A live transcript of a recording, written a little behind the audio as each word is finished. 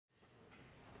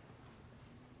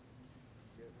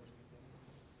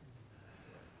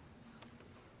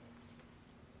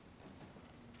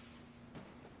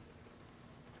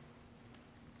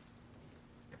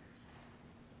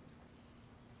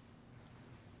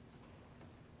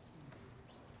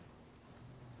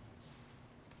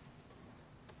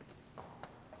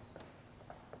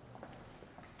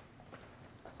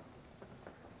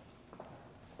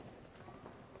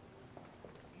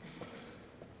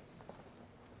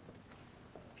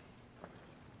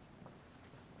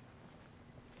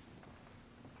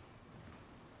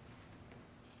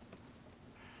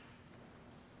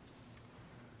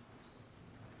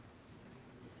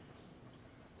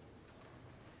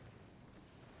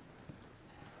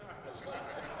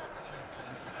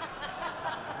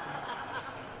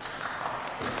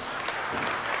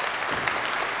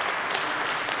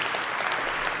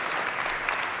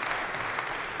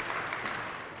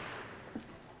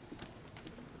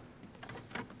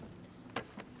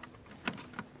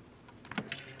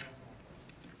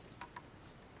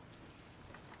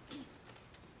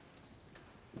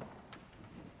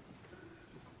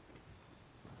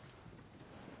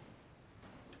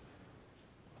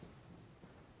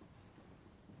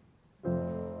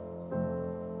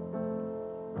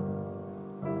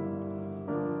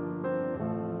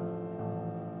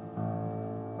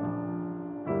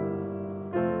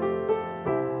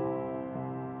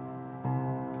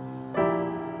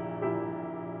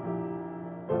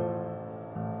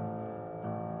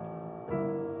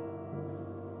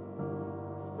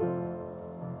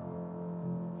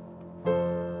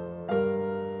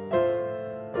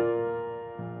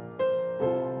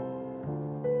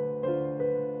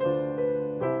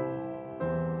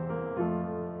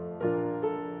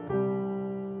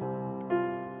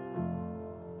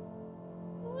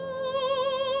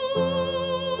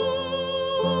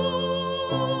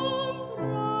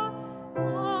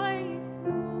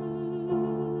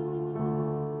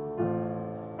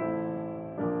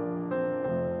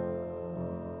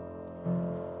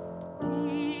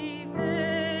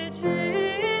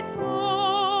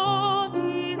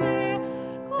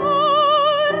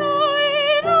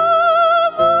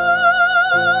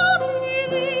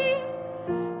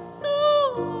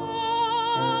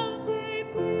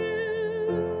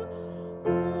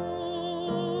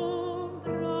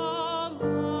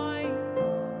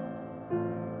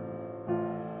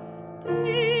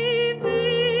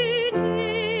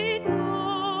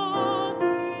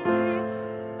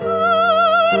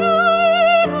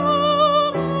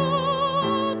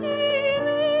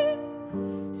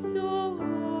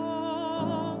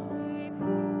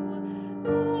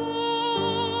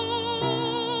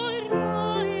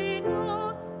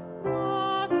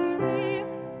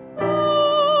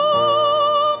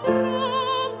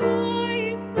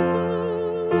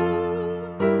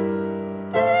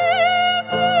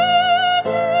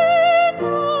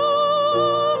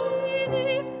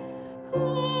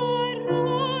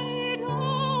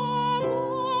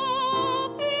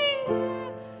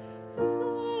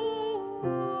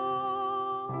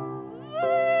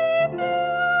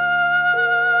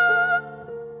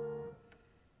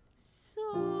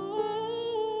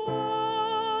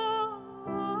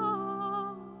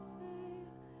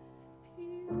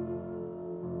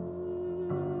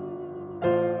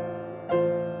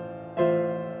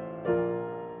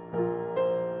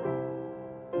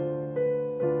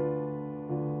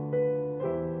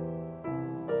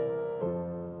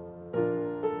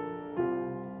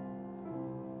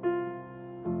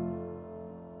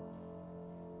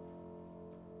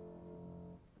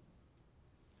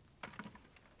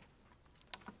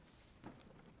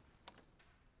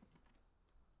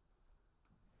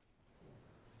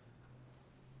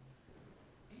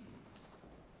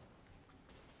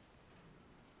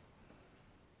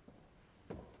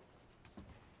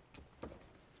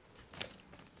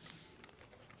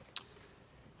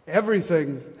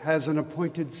Everything has an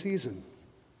appointed season,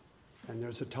 and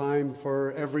there's a time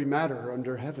for every matter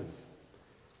under heaven.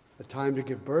 A time to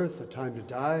give birth, a time to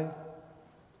die,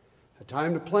 a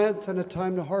time to plant and a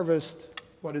time to harvest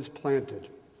what is planted,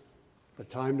 a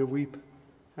time to weep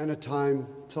and a time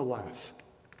to laugh.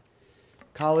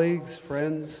 Colleagues,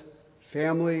 friends,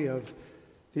 family of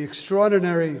the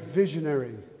extraordinary,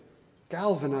 visionary,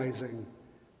 galvanizing,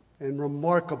 and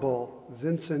remarkable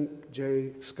Vincent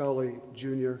J. Scully,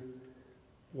 Jr.,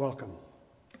 welcome.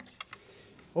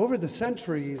 Over the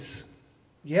centuries,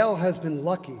 Yale has been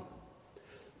lucky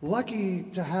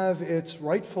to have its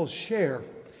rightful share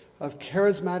of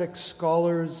charismatic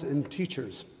scholars and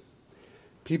teachers,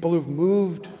 people who've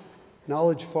moved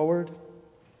knowledge forward,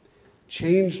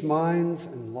 changed minds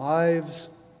and lives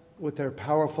with their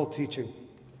powerful teaching.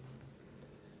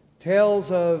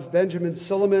 Tales of Benjamin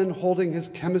Silliman holding his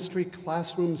chemistry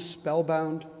classroom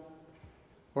spellbound,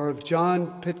 or of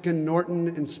John Pitkin Norton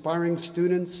inspiring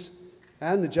students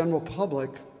and the general public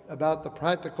about the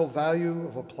practical value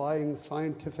of applying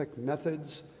scientific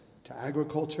methods to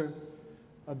agriculture,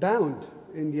 abound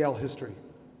in Yale history.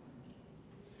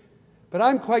 But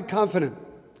I'm quite confident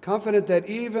that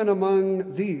even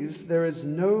among these, there is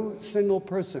no single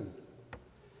person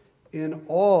in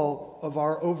all of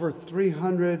our over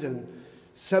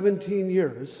 317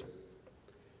 years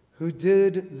who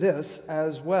did this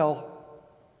as well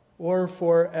or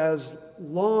for as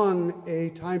long a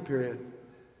time period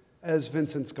as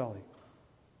Vincent Scully.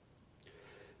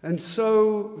 And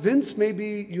so Vince may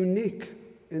be unique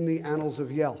in the annals of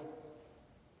Yale.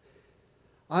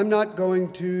 I'm not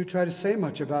going to try to say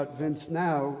much about Vince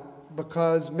now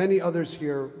because many others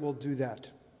here will do that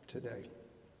today.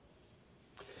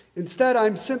 Instead,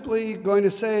 I'm simply going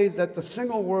to say that the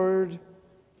single word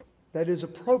that is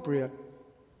appropriate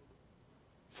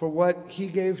for what he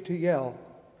gave to Yale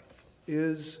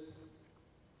is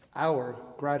our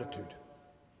gratitude.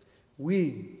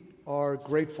 We are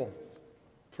grateful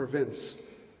for Vince.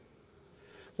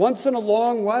 Once in a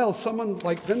long while, someone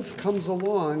like Vince comes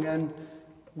along, and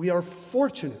we are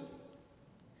fortunate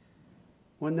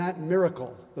when that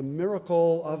miracle, the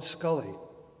miracle of Scully,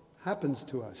 happens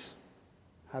to us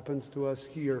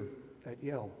here at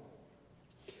Yale.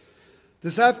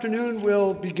 This afternoon,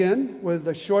 we'll begin with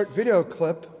a short video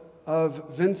clip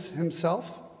of Vince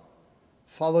himself,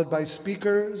 followed by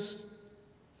speakers,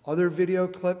 other video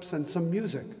clips, and some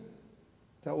music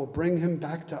that will bring him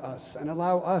back to us and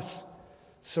allow us,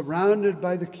 surrounded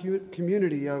by the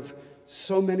community of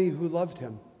so many who loved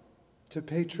him, to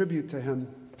pay tribute to him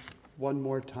one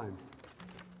more time.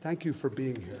 Thank you for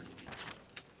being here.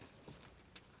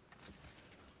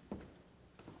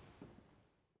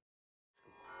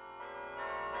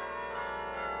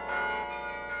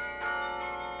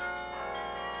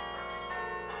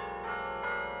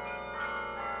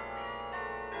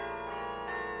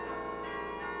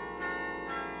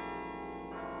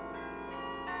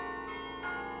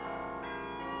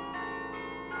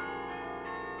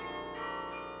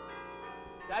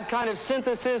 That kind of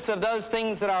synthesis of those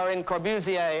things that are in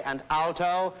Corbusier and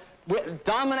Alto,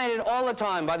 dominated all the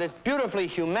time by this beautifully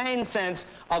humane sense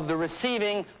of the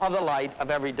receiving of the light of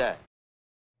every day.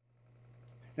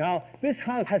 Now, this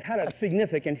house has had a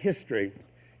significant history.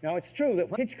 Now, it's true that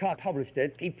when Hitchcock published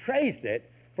it, he praised it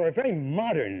for a very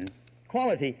modern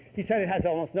quality. He said it has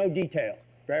almost no detail,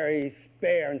 very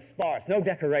spare and sparse, no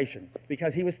decoration,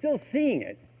 because he was still seeing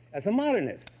it as a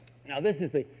modernist. Now, this is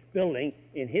the building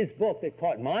in his book that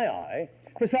caught my eye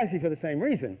precisely for the same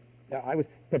reason. I was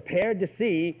prepared to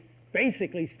see,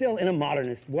 basically still in a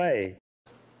modernist way.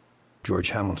 George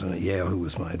Hamilton at Yale, who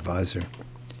was my advisor,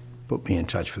 put me in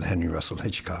touch with Henry Russell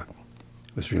Hitchcock,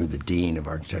 who was really the dean of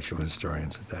architectural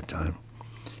historians at that time.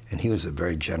 And he was a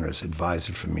very generous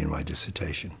advisor for me in my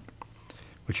dissertation,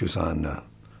 which was on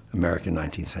American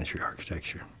 19th century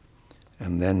architecture.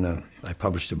 And then I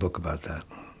published a book about that,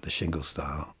 The Shingle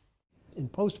Style. In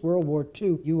post-World War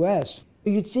II U.S.,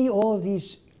 you'd see all of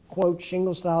these, quote,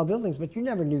 shingle-style buildings, but you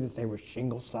never knew that they were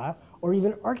shingle-style or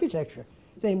even architecture.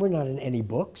 They were not in any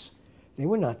books. They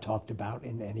were not talked about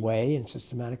in any way, in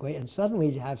systematic way. And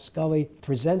suddenly to have Scully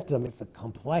present them with the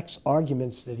complex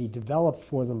arguments that he developed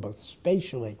for them, both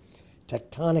spatially,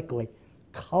 tectonically,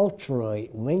 culturally,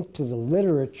 linked to the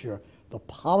literature, the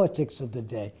politics of the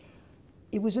day,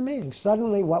 it was amazing.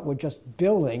 Suddenly what were just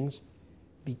buildings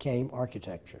became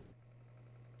architecture.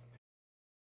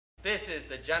 This is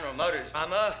the General Motors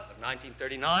Hummer of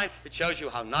 1939. It shows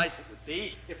you how nice it would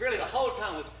be if really the whole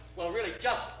town was, well, really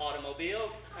just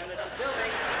automobiles, and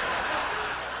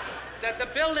that the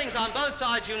buildings on both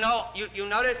sides, you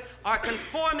notice, are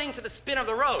conforming to the spin of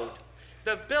the road.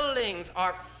 The buildings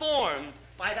are formed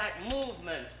by that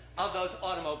movement of those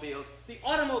automobiles. The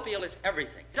automobile is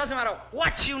everything. It doesn't matter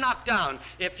what you knock down.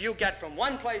 If you get from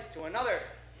one place to another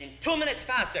in 2 minutes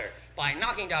faster by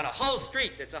knocking down a whole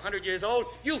street that's 100 years old,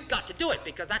 you've got to do it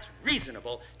because that's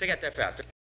reasonable to get there faster.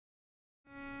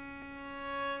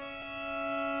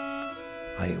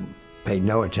 I paid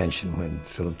no attention when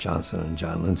Philip Johnson and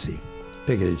John Lindsay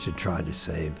picketed to try to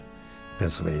save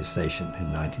Pennsylvania Station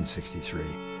in 1963.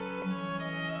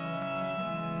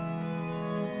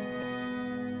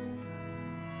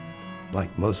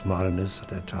 Like most modernists at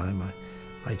that time,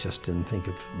 I just didn't think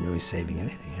of really saving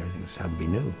anything. Everything had to be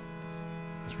new.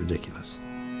 It was ridiculous.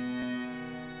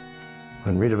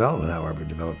 When redevelopment, however,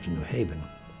 developed in New Haven,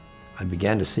 I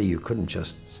began to see you couldn't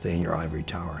just stay in your ivory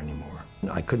tower anymore.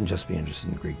 I couldn't just be interested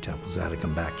in Greek temples. I had to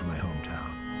come back to my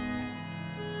hometown.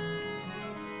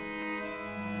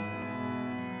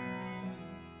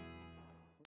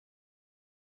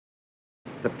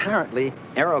 Apparently,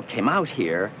 Aero came out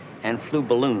here and flew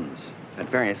balloons at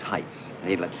various heights. And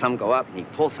he'd let some go up and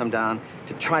he'd pull some down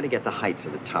to try to get the heights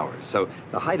of the towers. So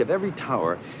the height of every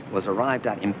tower was arrived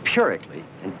at empirically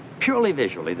and purely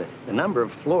visually. The number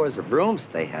of floors of rooms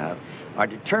they have are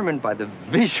determined by the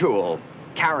visual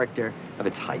character of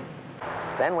its height.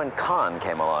 Then when Kahn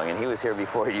came along, and he was here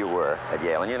before you were at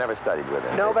Yale, and you never studied with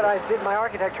him. No, but I did my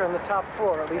architecture on the top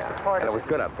floor, at least a part of it. And it was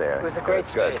good up there. It was a great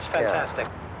space, fantastic.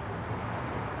 Yeah.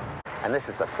 And this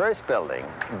is the first building,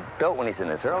 built when he's in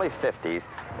his early 50s,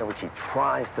 in which he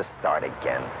tries to start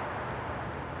again.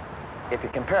 If you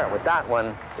compare it with that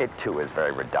one, it too is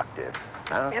very reductive.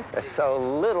 There's so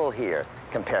little here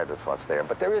compared with what's there,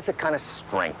 but there is a kind of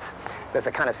strength. There's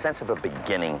a kind of sense of a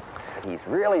beginning. He's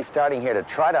really starting here to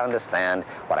try to understand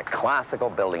what a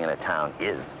classical building in a town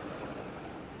is.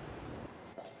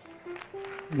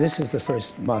 This is the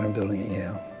first modern building at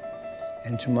Yale,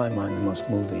 and to my mind, the most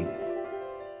moving.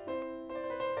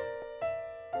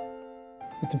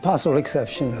 With the possible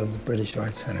exception of the British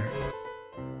Art Center.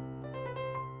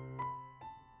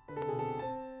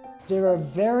 There are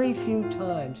very few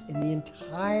times in the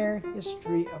entire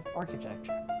history of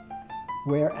architecture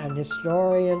where an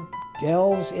historian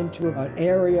delves into an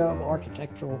area of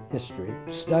architectural history,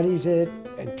 studies it,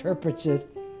 interprets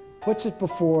it, puts it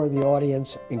before the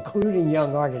audience, including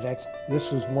young architects.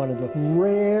 This was one of the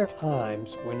rare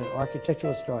times when an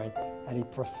architectural historian had a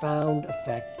profound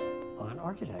effect on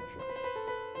architecture.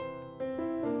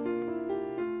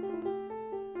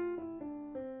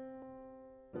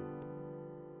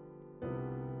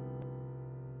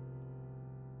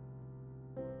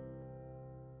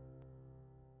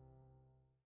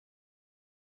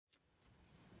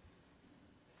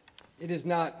 It is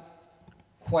not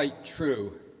quite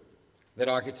true that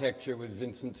architecture was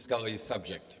Vincent Scully's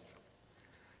subject.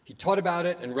 He taught about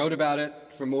it and wrote about it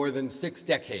for more than 6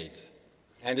 decades,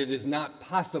 and it is not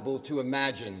possible to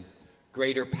imagine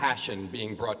greater passion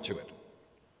being brought to it.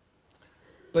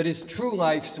 But his true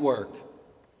life's work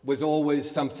was always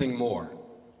something more,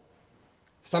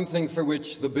 something for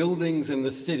which the buildings and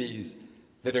the cities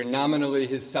that are nominally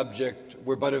his subject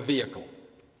were but a vehicle.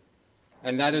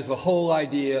 And that is the whole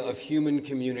idea of human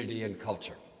community and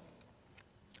culture.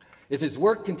 If his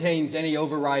work contains any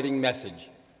overriding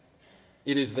message,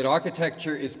 it is that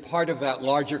architecture is part of that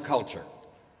larger culture,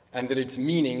 and that its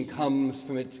meaning comes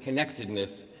from its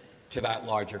connectedness to that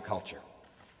larger culture.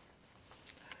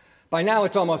 By now,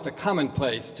 it's almost a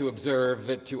commonplace to observe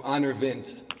that to honor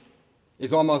Vince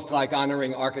is almost like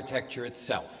honoring architecture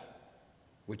itself,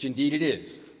 which indeed it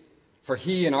is, for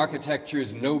he and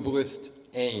architecture's noblest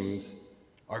aims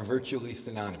are virtually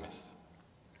synonymous.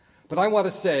 But I want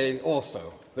to say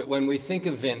also that when we think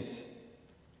of Vince,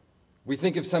 we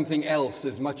think of something else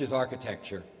as much as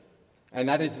architecture, and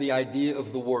that is the idea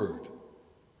of the word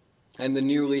and the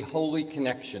nearly holy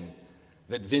connection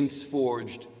that Vince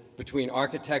forged between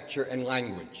architecture and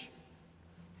language,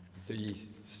 the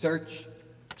search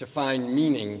to find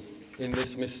meaning in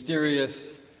this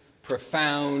mysterious,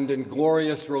 profound, and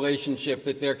glorious relationship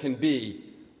that there can be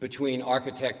between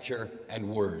architecture and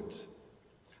words.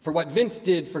 For what Vince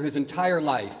did for his entire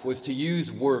life was to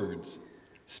use words,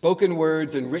 spoken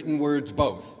words and written words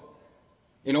both,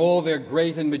 in all their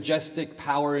great and majestic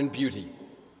power and beauty,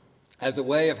 as a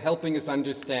way of helping us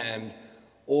understand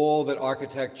all that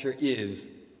architecture is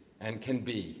and can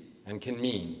be and can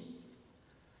mean.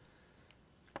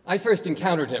 I first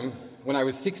encountered him when I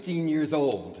was 16 years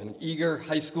old, an eager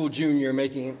high school junior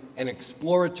making an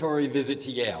exploratory visit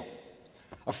to Yale.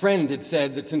 A friend had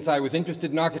said that since I was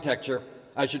interested in architecture,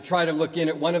 I should try to look in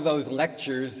at one of those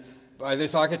lectures by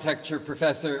this architectural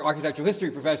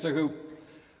history professor who,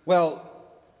 well,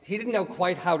 he didn't know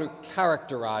quite how to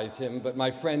characterize him, but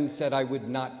my friend said I would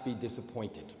not be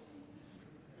disappointed.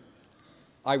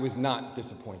 I was not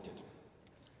disappointed.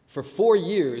 For 4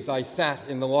 years, I sat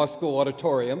in the law school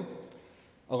auditorium.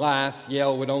 Alas,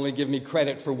 Yale would only give me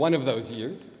credit for one of those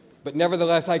years, but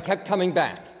nevertheless, I kept coming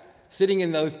back, sitting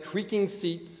in those creaking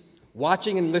seats,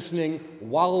 watching and listening,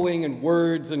 wallowing in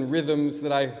words and rhythms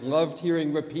that I loved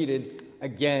hearing repeated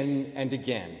again and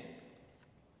again.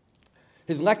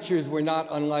 His lectures were not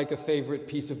unlike a favorite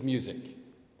piece of music,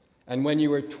 and when you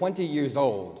were 20 years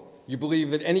old, you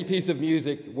believe that any piece of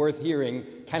music worth hearing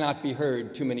cannot be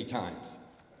heard too many times.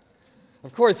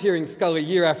 Of course, hearing Scully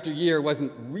year after year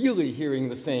wasn't really hearing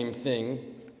the same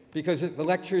thing, because the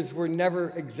lectures were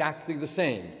never exactly the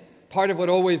same. Part of what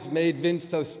always made Vince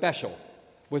so special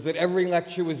was that every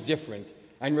lecture was different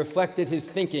and reflected his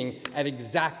thinking at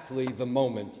exactly the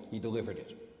moment he delivered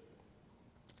it.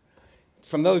 It's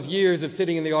from those years of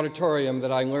sitting in the auditorium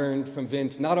that I learned from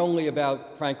Vince not only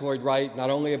about Frank Lloyd Wright,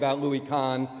 not only about Louis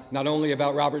Kahn, not only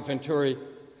about Robert Venturi,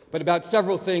 but about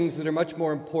several things that are much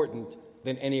more important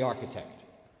than any architect.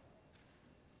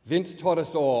 Vince taught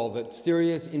us all that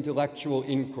serious intellectual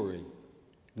inquiry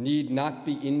need not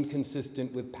be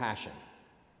inconsistent with passion,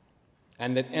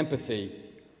 and that empathy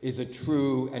is a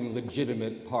true and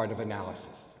legitimate part of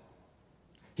analysis.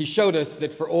 He showed us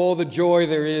that for all the joy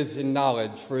there is in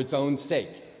knowledge for its own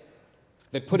sake,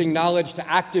 that putting knowledge to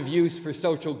active use for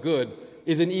social good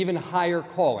is an even higher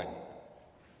calling,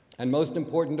 and most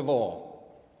important of all,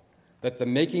 that the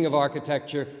making of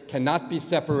architecture cannot be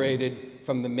separated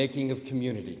from the making of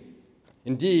community.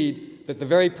 Indeed, that the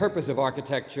very purpose of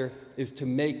architecture is to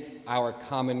make our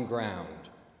common ground,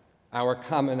 our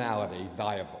commonality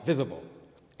visible,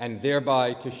 and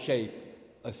thereby to shape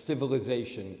a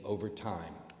civilization over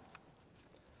time.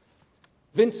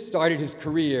 Vince started his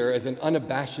career as an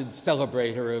unabashed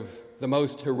celebrator of the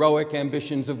most heroic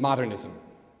ambitions of modernism,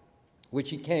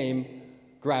 which he came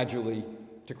gradually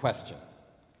to question.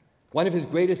 One of his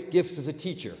greatest gifts as a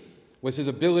teacher was his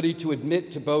ability to admit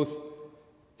to both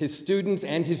his students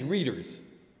and his readers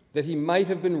that he might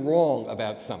have been wrong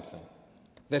about something,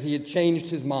 that he had changed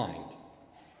his mind.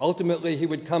 Ultimately, he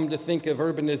would come to think of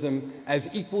urbanism as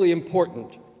equally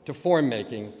important to form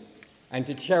making and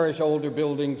to cherish older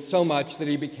buildings so much that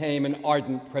he became an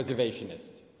ardent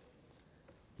preservationist.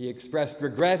 He expressed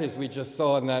regret, as we just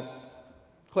saw in that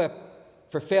clip,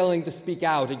 for failing to speak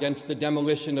out against the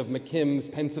demolition of McKim's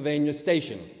Pennsylvania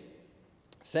station,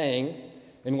 saying,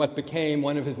 in what became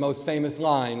one of his most famous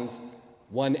lines,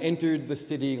 "One entered the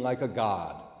city like a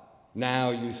god. Now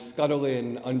you scuttle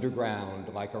in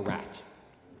underground like a rat."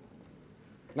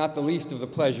 Not the least of the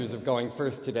pleasures of going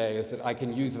first today is that I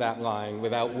can use that line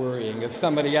without worrying if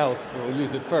somebody else will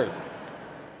use it first.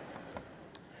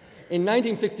 In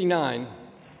 1969,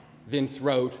 Vince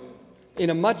wrote, in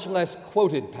a much less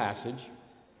quoted passage,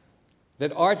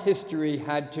 that art history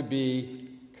had to be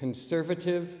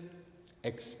conservative,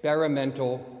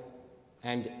 experimental,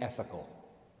 and ethical.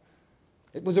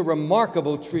 It was a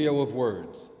remarkable trio of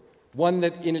words, one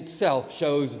that in itself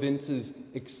shows Vince's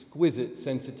exquisite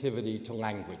sensitivity to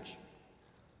language.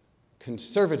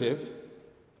 Conservative,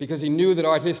 because he knew that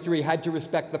art history had to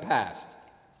respect the past,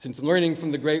 since learning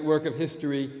from the great work of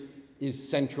history is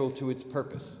central to its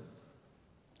purpose.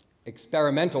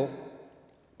 Experimental,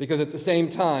 because at the same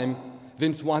time,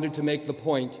 Vince wanted to make the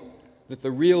point that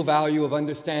the real value of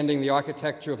understanding the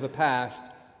architecture of the past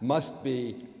must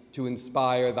be to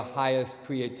inspire the highest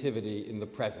creativity in the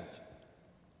present.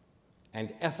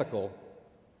 And ethical,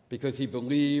 because he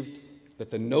believed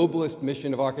that the noblest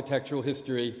mission of architectural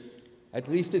history, at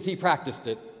least as he practiced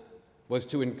it, was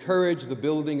to encourage the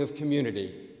building of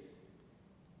community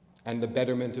and the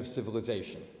betterment of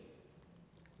civilization.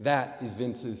 That is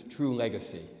Vince's true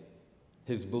legacy,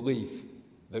 his belief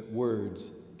that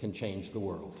words can change the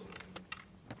world.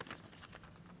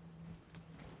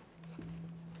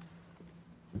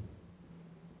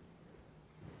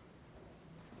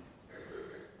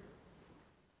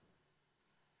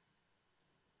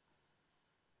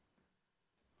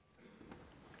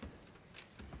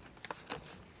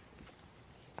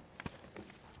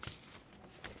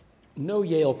 No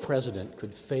Yale president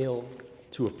could fail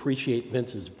to appreciate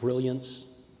Vince's brilliance,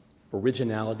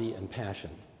 originality, and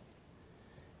passion,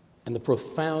 and the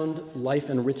profound,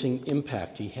 life-enriching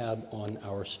impact he had on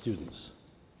our students.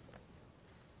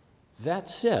 That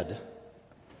said,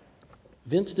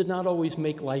 Vince did not always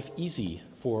make life easy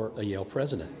for a Yale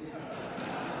president.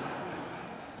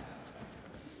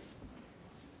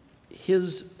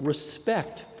 His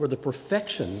respect for the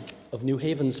perfection of New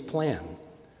Haven's plan,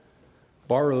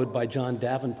 borrowed by John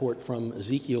Davenport from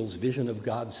Ezekiel's vision of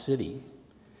God's city,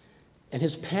 And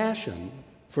his passion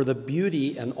for the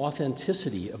beauty and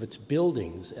authenticity of its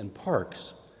buildings and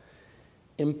parks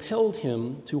impelled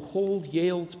him to hold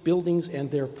Yale's buildings and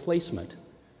their placement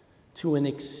to an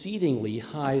exceedingly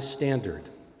high standard.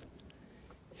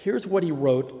 Here's what he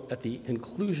wrote at the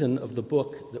conclusion of the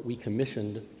book that we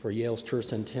commissioned for Yale's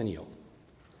tercentennial.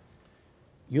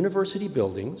 University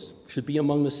buildings should be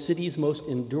among the city's most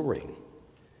enduring.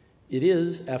 It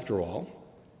is, after all,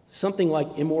 something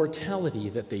like immortality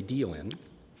that they deal in,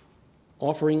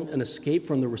 offering an escape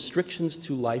from the restrictions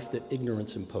to life that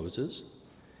ignorance imposes,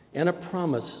 and a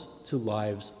promise to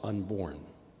lives unborn.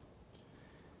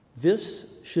 This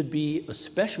should be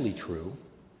especially true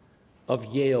of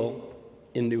Yale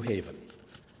in New Haven.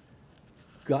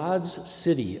 God's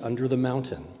city under the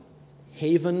mountain,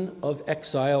 haven of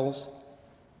exiles,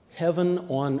 heaven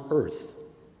on earth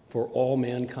for all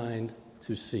mankind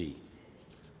to see.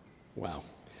 Wow.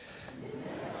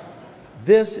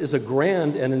 This is a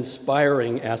grand and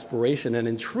inspiring aspiration, and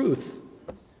in truth,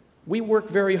 we work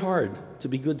very hard to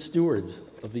be good stewards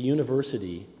of the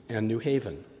university and New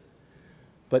Haven.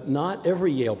 But not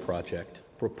every Yale project,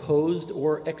 proposed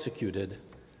or executed,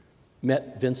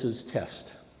 met Vince's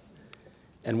test.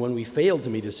 And when we failed to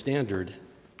meet his standard,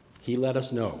 he let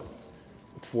us know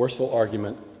with forceful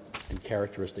argument and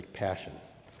characteristic passion.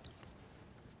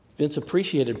 Vince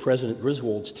appreciated President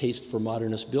Griswold's taste for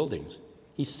modernist buildings.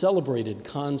 He celebrated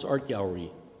Kahn's Art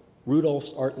Gallery,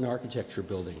 Rudolph's Art and Architecture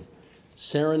Building,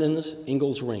 Saarinen's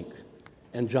Ingalls Rink,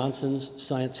 and Johnson's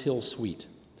Science Hill Suite.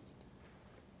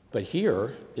 But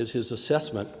here is his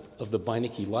assessment of the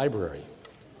Beinecke Library.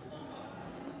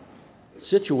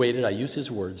 Situated, I use his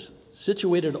words,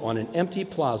 situated on an empty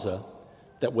plaza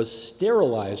that was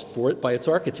sterilized for it by its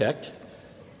architect,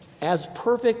 as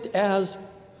perfect as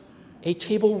a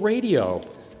table radio,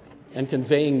 and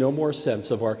conveying no more sense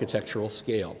of architectural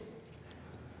scale.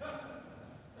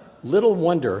 Little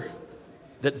wonder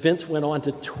that Vince went on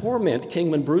to torment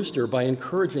Kingman Brewster by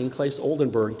encouraging Claes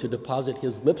Oldenburg to deposit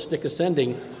his lipstick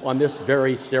ascending on this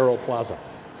very sterile plaza.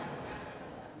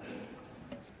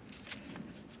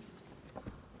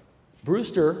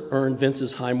 Brewster earned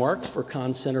Vince's high marks for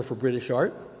Kahn's Center for British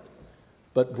Art,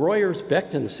 but Breuer's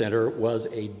Becton Center was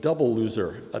a double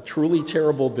loser, a truly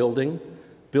terrible building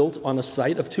built on a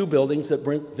site of two buildings that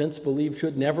Vince believed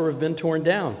should never have been torn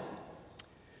down.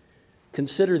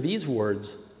 Consider these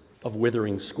words of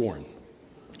withering scorn.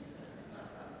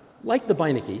 Like the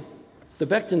Beinecke, the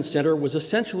Becton Center was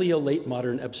essentially a late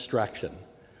modern abstraction,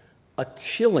 a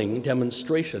chilling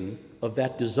demonstration of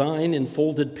that design in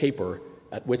folded paper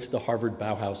at which the Harvard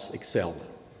Bauhaus excelled.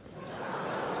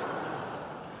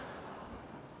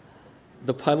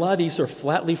 The Pylades are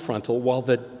flatly frontal, while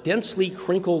the densely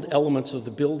crinkled elements of the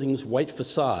building's white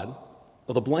facade,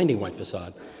 of the blinding white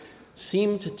facade,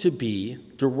 seemed to be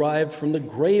derived from the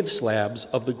grave slabs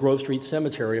of the Grove Street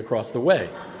Cemetery across the way.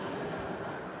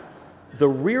 The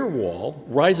rear wall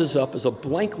rises up as a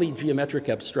blankly geometric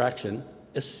abstraction,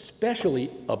 especially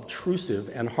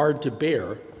obtrusive and hard to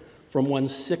bear from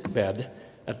one's sickbed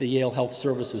at the Yale Health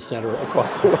Services Center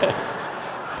across the way.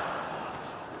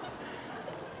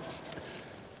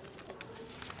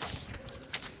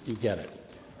 You get it.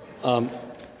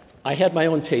 I had my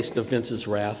own taste of Vince's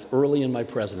wrath early in my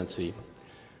presidency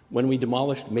when we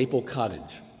demolished Maple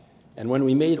Cottage and when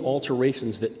we made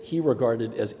alterations that he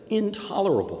regarded as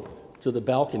intolerable to the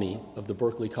balcony of the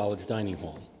Berkeley College dining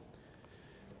hall.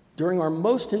 During our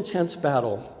most intense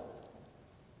battle,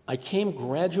 I came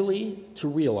gradually to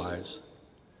realize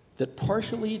that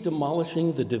partially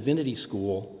demolishing the Divinity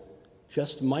School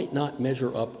just might not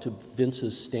measure up to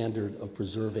Vince's standard of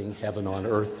preserving heaven on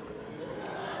earth.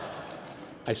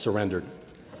 I surrendered.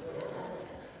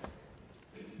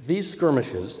 These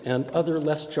skirmishes and other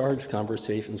less charged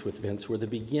conversations with Vince were the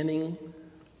beginning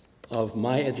of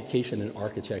my education in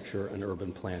architecture and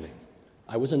urban planning.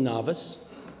 I was a novice,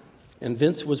 and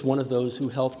Vince was one of those who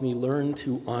helped me learn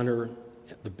to honor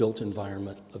the built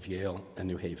environment of Yale and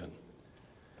New Haven.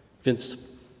 Vince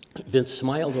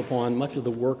smiled upon much of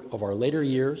the work of our later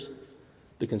years,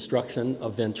 the construction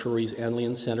of Venturi's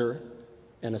Anlian Center,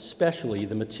 and especially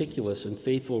the meticulous and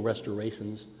faithful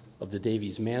restorations of the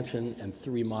Davies Mansion and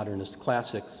three modernist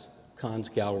classics, Kahn's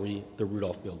Gallery, the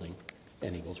Rudolph Building,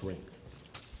 and Ingalls Rink.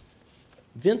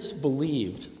 Vince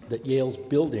believed that Yale's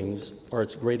buildings are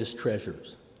its greatest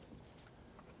treasures.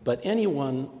 But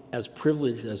anyone as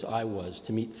privileged as I was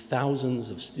to meet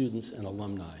thousands of students and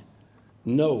alumni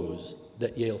knows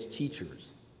that Yale's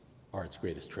teachers are its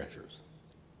greatest treasures.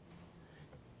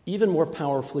 Even more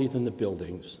powerfully than the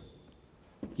buildings,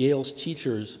 Yale's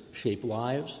teachers shape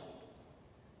lives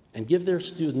and give their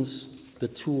students the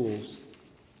tools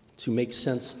to make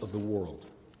sense of the world.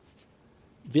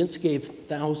 Vince gave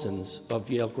thousands of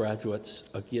Yale graduates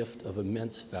a gift of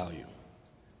immense value,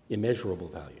 immeasurable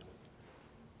value,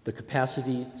 the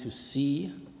capacity to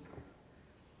see,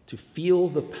 to feel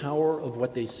the power of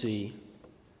what they see,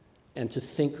 and to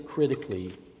think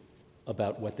critically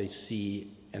about what they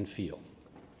see and feel.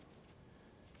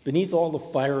 Beneath all the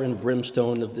fire and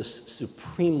brimstone of this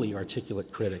supremely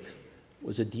articulate critic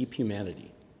was a deep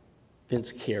humanity.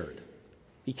 Vince cared.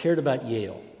 He cared about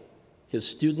Yale, his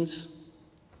students,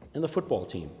 and the football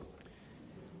team.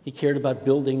 He cared about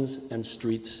buildings and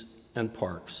streets and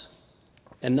parks,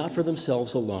 and not for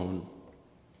themselves alone,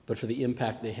 but for the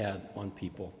impact they had on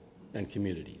people and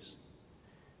communities.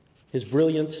 His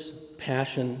brilliance,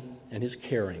 passion, and his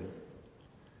caring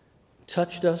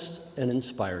touched us and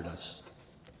inspired us,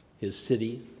 his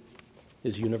city,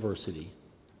 his university,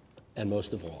 and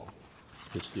most of all,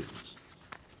 his students.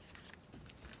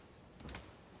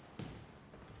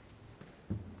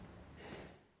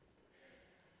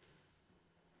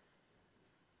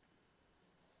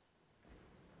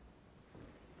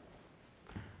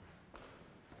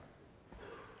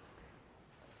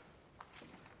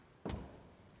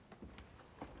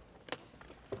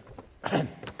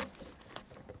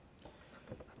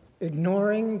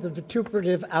 Ignoring the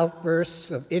vituperative outbursts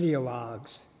of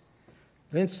ideologues,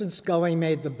 Vincent Scully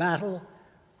made the battle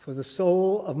for the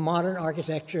soul of modern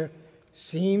architecture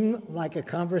seem like a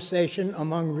conversation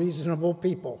among reasonable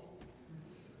people.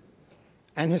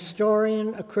 An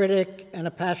historian, a critic, and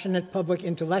a passionate public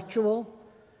intellectual,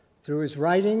 through his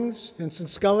writings, Vincent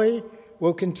Scully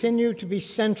will continue to be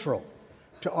central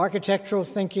to architectural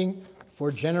thinking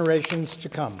for generations to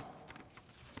come.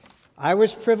 I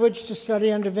was privileged to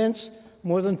study under Vince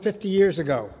more than 50 years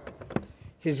ago.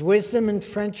 His wisdom and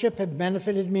friendship have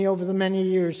benefited me over the many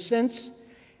years since,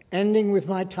 ending with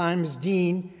my time as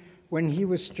dean when he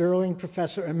was Sterling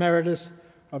Professor Emeritus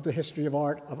of the History of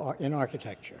Art in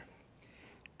Architecture.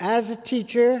 As a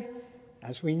teacher,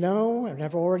 as we know and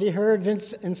have already heard,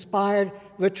 Vince inspired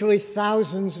literally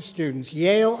thousands of students,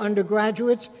 Yale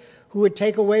undergraduates who would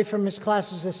take away from his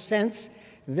classes a sense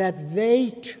that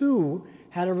they too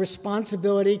had a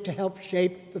responsibility to help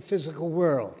shape the physical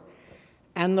world.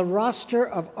 And the roster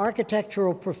of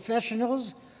architectural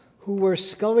professionals who were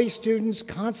Scully students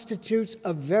constitutes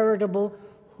a veritable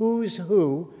who's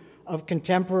who of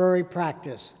contemporary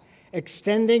practice,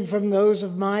 extending from those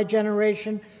of my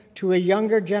generation to a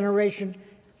younger generation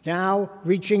now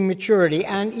reaching maturity,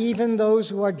 and even those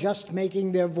who are just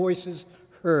making their voices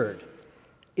heard.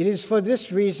 It is for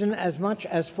this reason, as much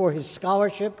as for his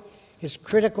scholarship, his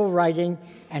critical writing,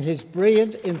 and his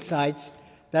brilliant insights,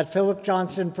 that Philip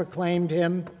Johnson proclaimed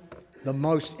him the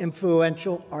most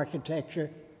influential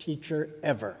architecture teacher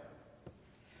ever.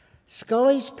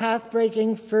 Scully's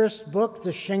path-breaking first book,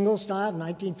 The Shingle Style,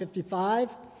 1955,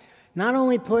 not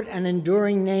only put an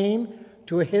enduring name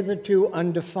to a hitherto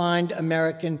undefined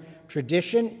American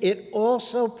tradition, it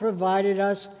also provided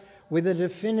us with a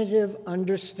definitive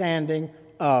understanding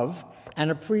of and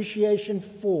appreciation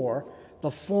for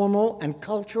the formal and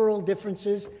cultural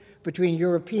differences between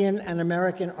European and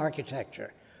American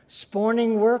architecture,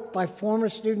 spawning work by former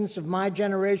students of my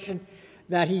generation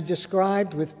that he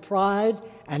described with pride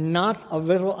and not a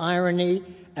little irony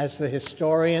as the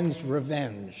historian's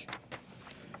revenge.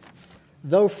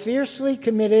 Though fiercely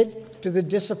committed to the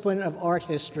discipline of art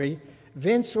history,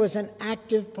 Vince was an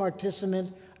active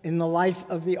participant in the life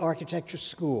of the architecture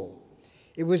school.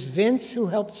 It was Vince who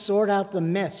helped sort out the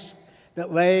mess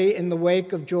that lay in the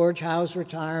wake of George Howe's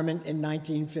retirement in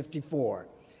 1954.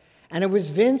 And it was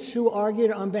Vince who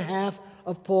argued on behalf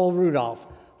of Paul Rudolph,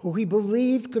 who he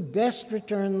believed could best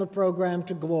return the program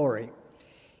to glory.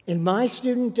 In my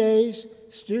student days,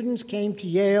 students came to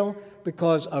Yale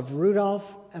because of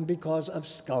Rudolph and because of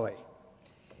Scully.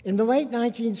 In the late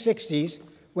 1960s,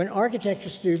 when architecture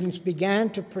students began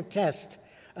to protest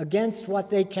against what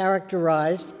they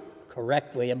characterized,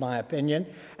 correctly in my opinion,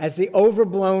 as the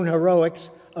overblown heroics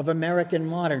of American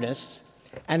modernists,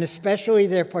 and especially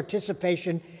their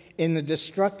participation in the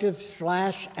destructive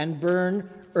slash and burn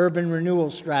urban renewal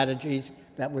strategies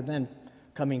that were then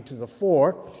coming to the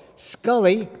fore,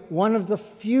 Scully, one of the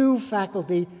few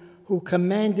faculty who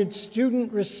commanded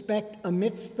student respect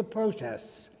amidst the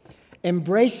protests,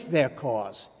 embraced their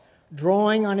cause,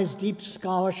 drawing on his deep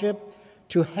scholarship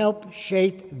to help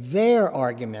shape their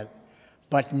argument,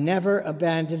 but never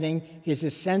abandoning his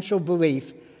essential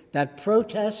belief that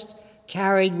protest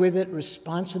carried with it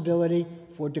responsibility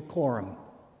for decorum.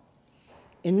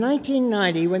 In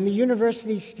 1990, when the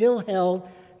university still held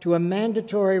to a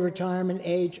mandatory retirement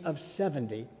age of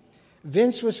 70,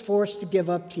 Vince was forced to give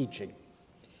up teaching.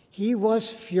 He was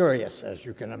furious, as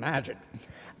you can imagine,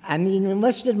 and he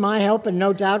enlisted my help, and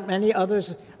no doubt many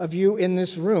others of you in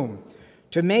this room,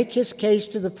 to make his case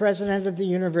to the president of the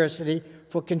university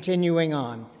for continuing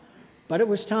on. But it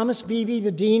was Thomas Beebe,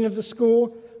 the dean of the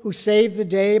school, who saved the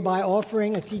day by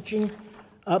offering a teaching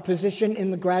position in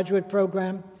the graduate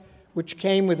program, which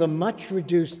came with a much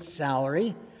reduced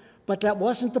salary, but that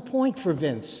wasn't the point for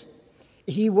Vince.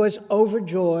 He was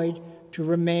overjoyed to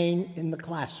remain in the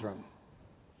classroom.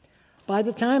 By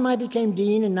the time I became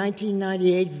dean in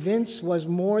 1998, Vince was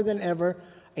more than ever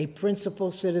a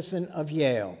principal citizen of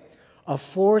Yale, a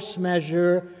force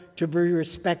majeure to be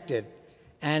respected,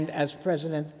 and as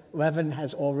President Levin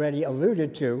has already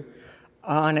alluded to,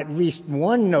 on at least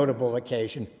one notable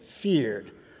occasion,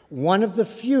 feared, one of the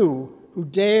few who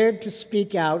dared to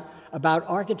speak out about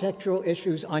architectural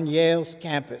issues on Yale's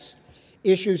campus,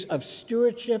 issues of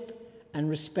stewardship and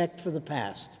respect for the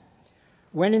past.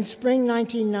 When in spring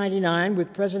 1999,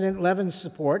 with President Levin's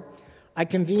support, I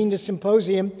convened a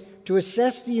symposium to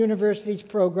assess the university's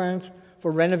programs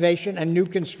for renovation and new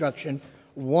construction,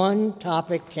 one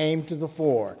topic came to the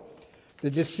fore: the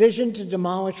decision to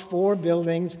demolish 4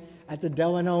 buildings at the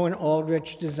Delano and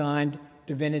Aldrich-designed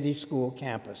Divinity School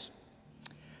campus.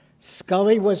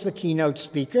 Scully was the keynote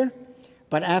speaker,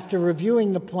 but after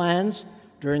reviewing the plans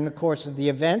during the course of the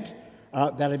event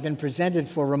that had been presented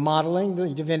for remodeling the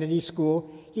Divinity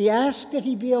School, he asked that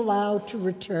he be allowed to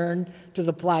return to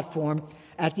the platform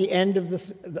at the end of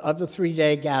the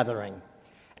 3-day gathering,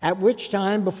 at which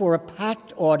time, before a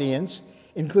packed audience,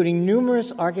 including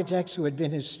numerous architects who had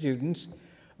been his students,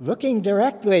 looking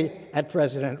directly at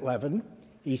President Levin,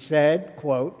 he said,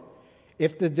 quote,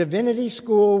 "If the Divinity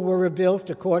School were rebuilt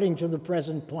according to the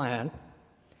present plan,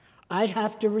 I'd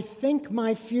have to rethink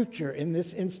my future in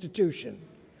this institution.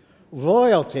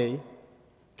 Loyalty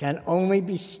can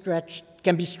be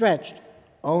stretched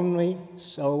only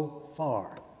so far."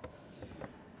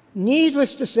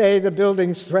 Needless to say, the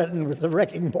buildings threatened with the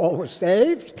wrecking ball were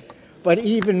saved, but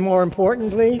even more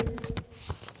importantly,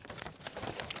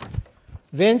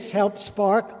 Vince helped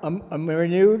spark a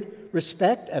renewed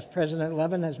respect, as President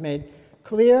Levin has made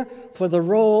clear, for the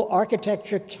role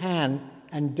architecture can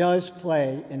and does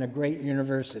play in a great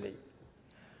university.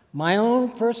 My own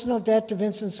personal debt to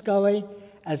Vincent Scully,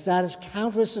 as that of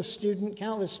countless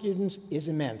students, is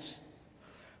immense.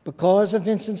 Because of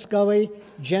Vincent Scully,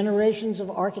 generations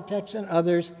of architects and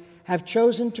others have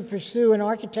chosen to pursue an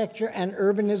architecture and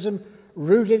urbanism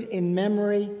rooted in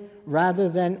memory rather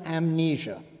than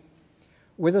amnesia.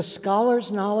 With a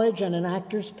scholar's knowledge and an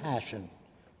actor's passion,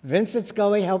 Vincent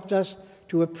Scully helped us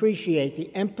to appreciate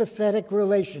the empathetic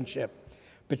relationship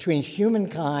between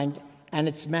humankind and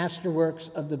its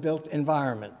masterworks of the built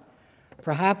environment.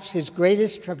 Perhaps his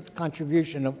greatest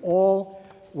contribution of all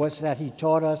was that he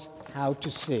taught us how to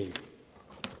see.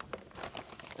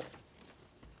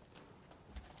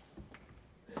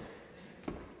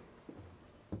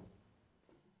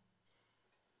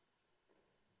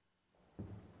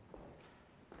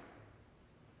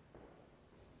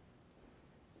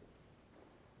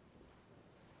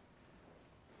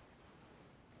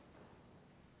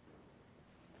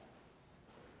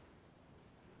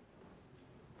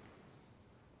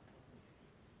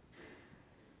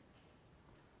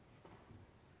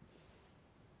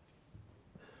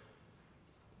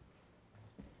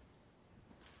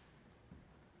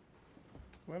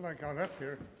 Well, I got up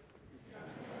here,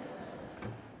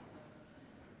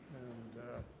 and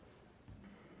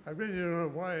I really don't know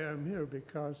why I'm here,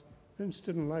 because Vince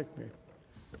didn't like me,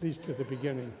 at least at the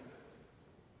beginning.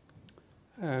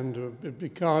 And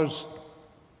because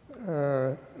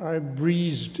I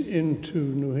breezed into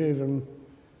New Haven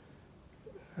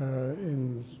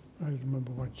in, I don't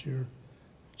remember what year,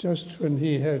 just when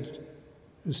he had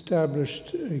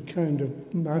established a kind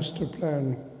of master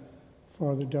plan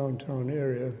for the downtown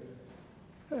area,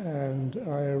 and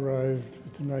I arrived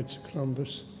with the Knights of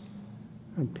Columbus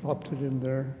and plopped it in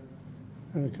there,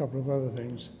 and a couple of other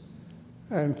things.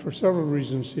 And for several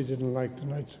reasons, he didn't like the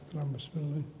Knights of Columbus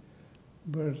building,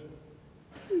 but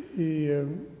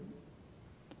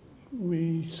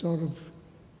we sort of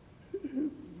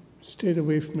stayed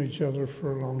away from each other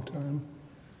for a long time.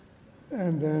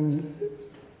 And then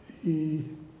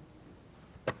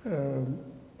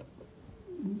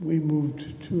we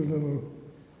moved to a little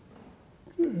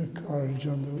cottage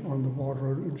on the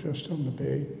water, just on the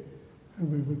bay,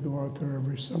 and we would go out there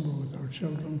every summer with our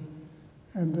children.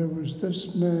 And there was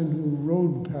this man who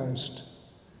rode past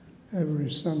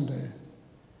every Sunday,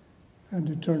 and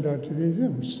it turned out to be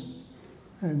Vince.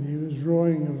 And he was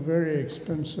rowing a very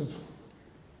expensive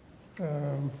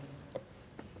kind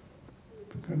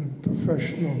of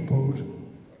professional boat,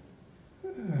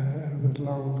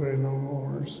 long, very long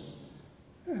hours.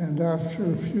 And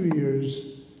after a few years,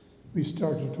 we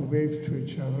started to wave to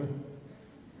each other.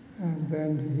 And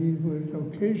then he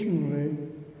would occasionally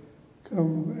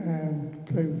come and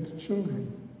play with the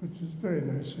children, which is very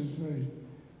nice. It was very,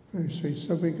 very sweet.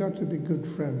 So we got to be good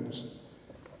friends.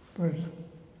 But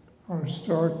our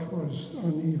start was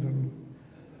uneven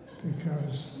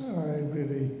because I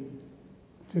really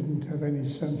didn't have any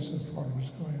sense of what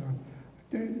was going on.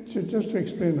 Just to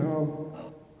explain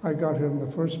how I got here in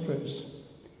the first place,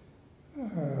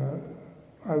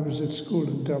 I was at school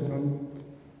in Dublin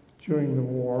during the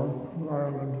war.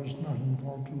 Ireland was not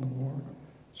involved in the war.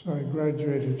 So I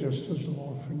graduated just as the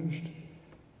war finished.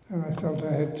 And I felt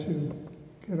I had to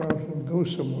get out and go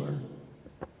somewhere.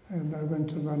 And I went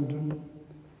to London,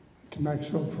 to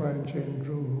Maxwell Fry and Jane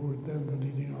Drew, who were then the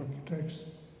leading architects.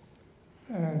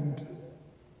 And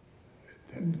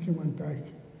then went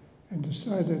back and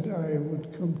decided I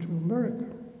would come to America.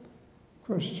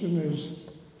 Question is,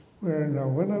 where now?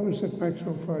 When I was at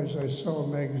Maxwell Fry's, I saw a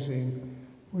magazine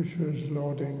which was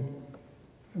lauding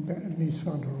Mies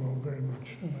van der Rohe very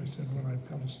much. And I said, well, I've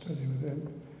got to study with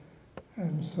him.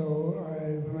 And so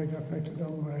when I got back to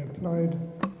Dublin, I applied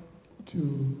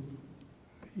to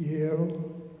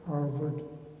Yale, Harvard,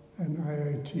 and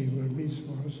IIT, where Mies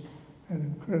was. And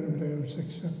incredibly, I was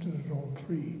accepted at all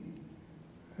three.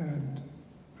 And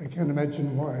I can't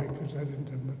imagine why, because I didn't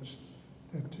have much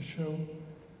that to show.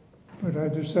 But I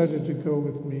decided to go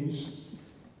with Mies.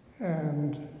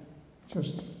 And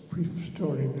just a brief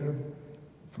story there.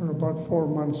 For about 4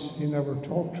 months, he never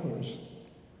talked to us.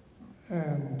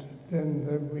 And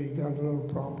then we got a little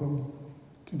problem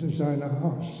to design a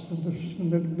house. And this was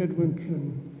in midwinter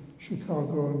in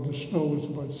Chicago, and the snow was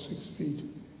about 6 feet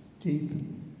deep.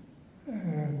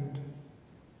 And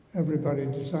everybody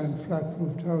designed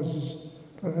flat-roofed houses.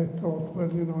 But I thought, well,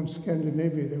 you know, in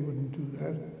Scandinavia, they wouldn't do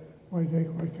that. Why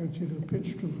can't you do a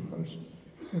pitched-roof house?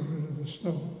 Get rid of the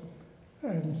snow.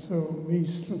 And so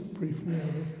Mies looked briefly at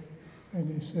it,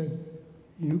 and he said,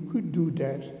 you could do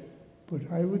that, but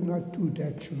I would not do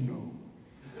that, you know.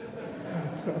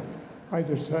 And so I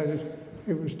decided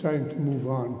it was time to move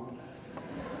on.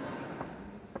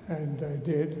 And I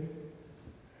did,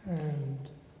 and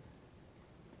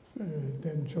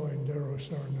then joined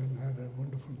Eurosarn and had a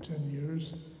wonderful 10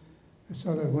 years. I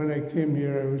saw that when I came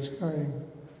here, I was carrying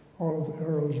all of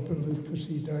Euro's buildings because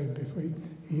he died before.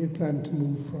 He had planned to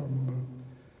move from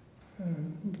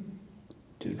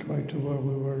Detroit to where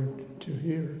we were to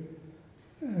here.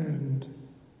 And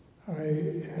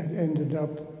I had ended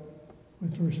up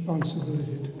with the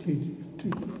responsibility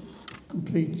to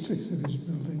complete 6 of his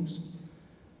buildings.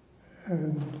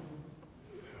 And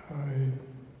I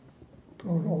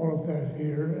brought all of that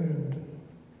here and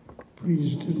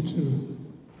breezed into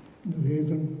New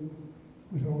Haven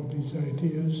with all these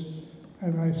ideas.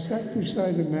 And I sat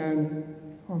beside a man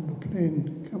on the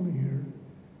plane coming here.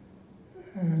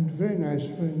 And very nice,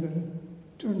 when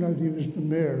it turned out he was the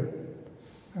mayor.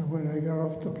 And when I got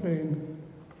off the plane,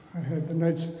 I had the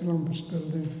Knights of Columbus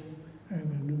building and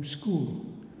a new school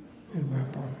in my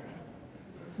pocket.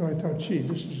 So I thought, gee,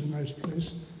 this is a nice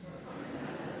place.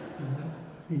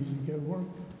 Easy to get work.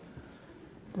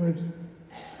 But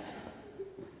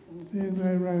then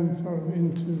I ran sort of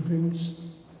into Vince,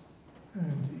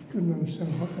 and he couldn't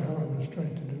understand what the hell I was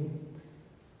trying to do.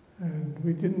 And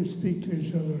we didn't speak to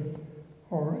each other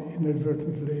or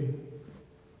inadvertently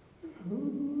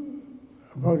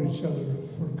about each other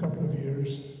for a couple of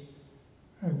years.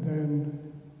 And then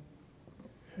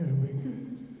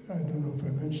I don't know if I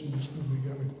mentioned this, but we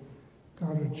got a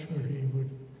cottage where he would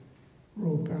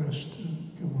row past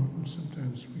and come out and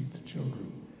sometimes greet the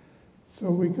children. So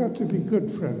we got to be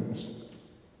good friends.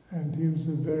 And he was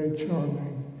a very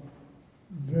charming,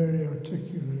 very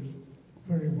articulate,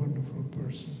 very wonderful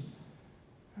person.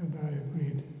 And I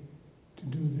agreed to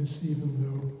do this even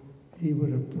though he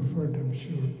would have preferred, I'm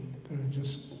sure, that I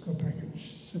just go back and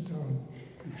sit down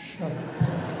and shut up.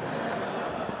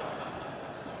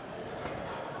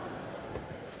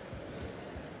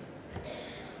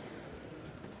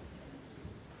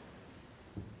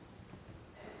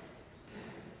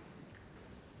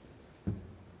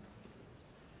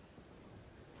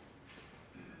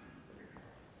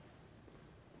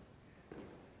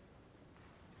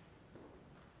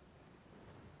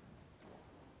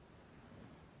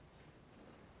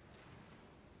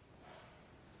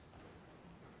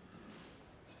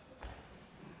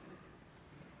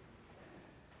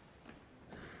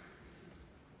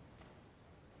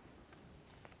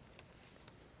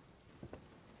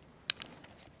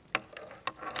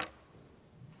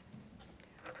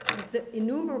 The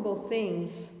innumerable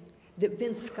things that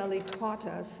Vince Scully taught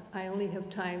us, I only have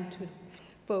time to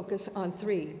focus on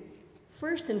three.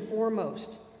 First and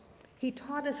foremost, he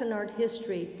taught us an art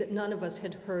history that none of us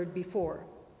had heard before.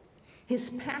 His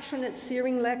passionate,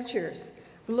 searing lectures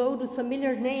glowed with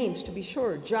familiar names, to be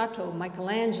sure, Giotto,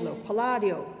 Michelangelo,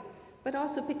 Palladio, but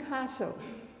also Picasso,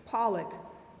 Pollock,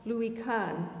 Louis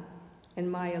Kahn,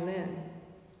 and Maya Lin.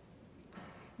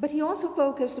 But he also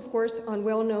focused, of course, on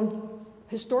well-known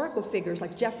historical figures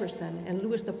like Jefferson and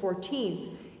Louis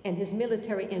XIV and his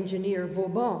military engineer,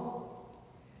 Vauban.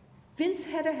 Vince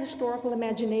had a historical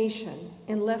imagination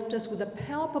and left us with a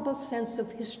palpable sense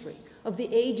of history, of the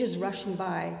ages rushing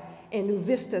by and new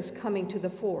vistas coming to the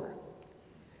fore.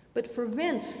 But for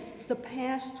Vince, the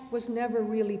past was never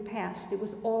really past. It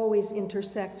was always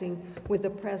intersecting with the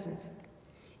present.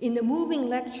 In a moving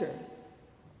lecture,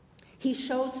 he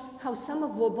showed how some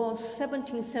of Vauban's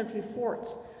 17th century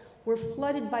forts were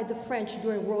flooded by the French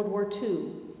during World War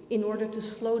II in order to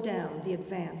slow down the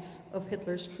advance of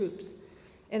Hitler's troops.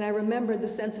 And I remember the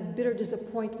sense of bitter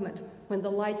disappointment when the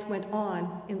lights went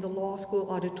on in the law school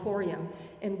auditorium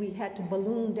and we had to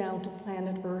balloon down to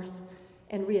planet Earth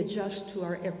and readjust to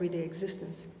our everyday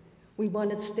existence. We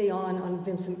wanted to stay on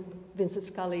Vincent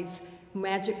Scully's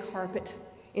magic carpet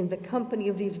in the company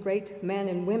of these great men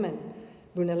and women,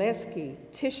 Brunelleschi,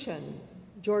 Titian,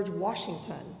 George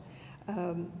Washington,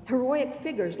 heroic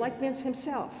figures like Vince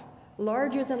himself,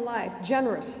 larger than life,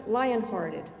 generous,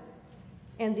 lion-hearted.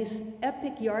 And this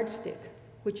epic yardstick,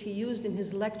 which he used in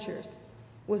his lectures,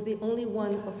 was the only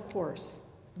one, of course,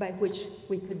 by which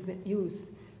we could use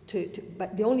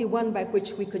but the only one by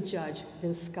which we could judge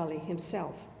Vince Scully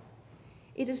himself.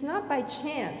 It is not by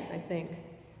chance, I think,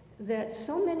 that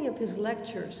so many of his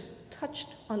lectures touched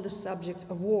on the subject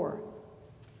of war.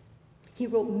 He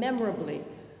wrote memorably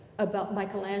about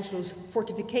Michelangelo's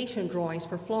fortification drawings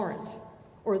for Florence,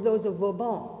 or those of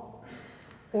Vauban,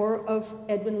 or of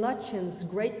Edwin Lutyens'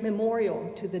 great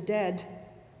memorial to the dead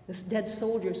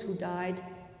soldiers who died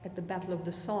at the Battle of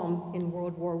the Somme in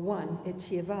World War I at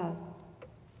Thiéval.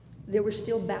 There were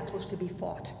still battles to be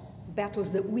fought,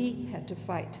 battles that we had to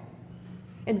fight.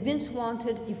 And Vince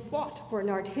he fought for an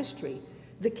art history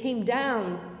that came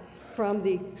down from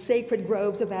the sacred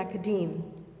groves of academe.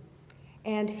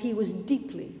 And he was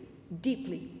deeply,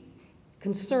 deeply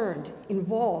concerned,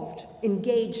 involved,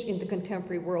 engaged in the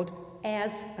contemporary world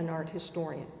as an art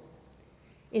historian.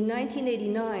 In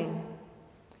 1989,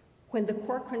 when the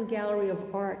Corcoran Gallery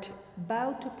of Art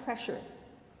bowed to pressure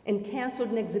and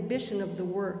canceled an exhibition of the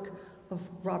work of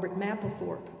Robert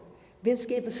Mapplethorpe, Vince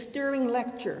gave a stirring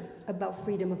lecture about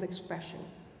freedom of expression,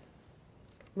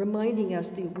 reminding us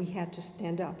that we had to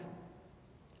stand up.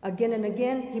 Again and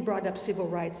again, he brought up civil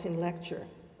rights in lecture.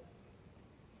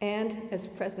 And as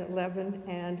President Levin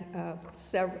and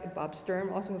Bob Stern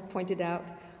also have pointed out,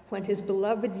 when his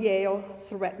beloved Yale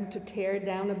threatened to tear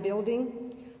down a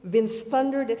building, Vince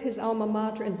thundered at his alma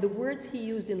mater, and the words he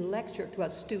used in lecture to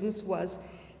us students was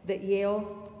that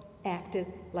Yale acted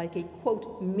like a,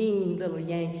 quote, mean little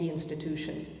Yankee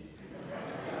institution.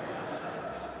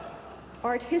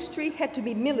 Art history had to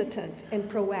be militant and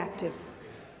proactive.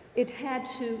 It had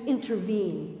to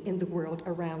intervene in the world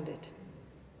around it.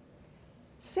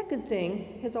 Second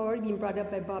thing has already been brought up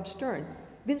by Bob Stern.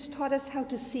 Vince taught us how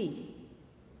to see.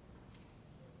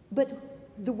 But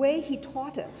the way he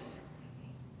taught us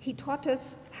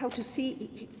how to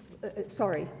see,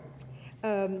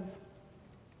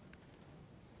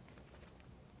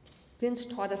 Vince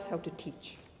taught us how to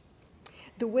teach.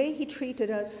 The way he treated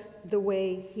us, the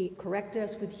way he corrected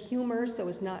us with humor so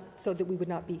that we would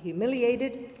not be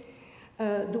humiliated,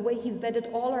 the way he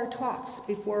vetted all our talks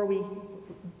before we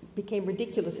became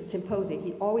ridiculous at symposia.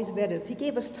 He always vetted us. He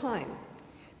gave us time.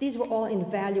 These were all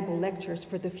invaluable lectures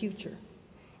for the future.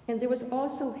 And there was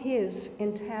also his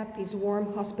and Tappy's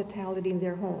warm hospitality in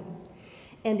their home.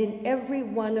 And in every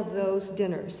one of those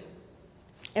dinners,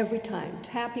 every time,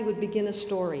 Tappy would begin a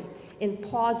story and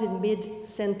pause in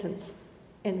mid-sentence,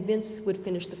 and Vince would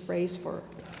finish the phrase for her.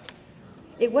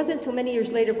 It wasn't until many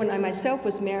years later when I myself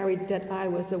was married that I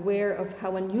was aware of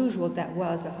how unusual that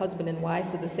was, a husband and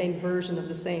wife with the same version of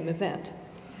the same event.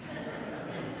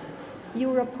 You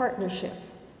were a partnership,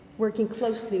 working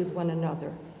closely with one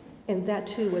another, and that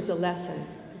too was a lesson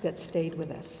that stayed with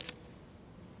us.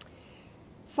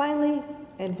 Finally,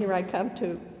 and here I come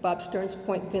to Bob Stern's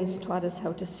point, Vince taught us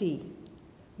how to see.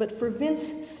 But for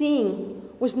Vince, seeing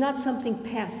was not something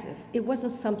passive. It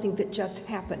wasn't something that just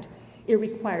happened. It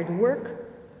required work,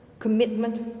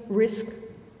 commitment, risk,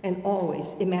 and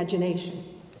always imagination.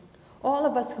 All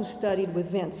of us who studied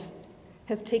with Vince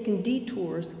have taken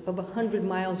detours of 100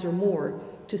 miles or more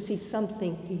to see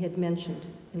something he had mentioned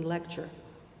in lecture.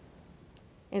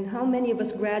 And how many of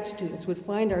us grad students would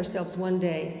find ourselves one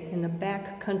day in a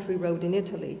back country road in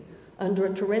Italy under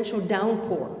a torrential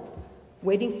downpour,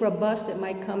 waiting for a bus that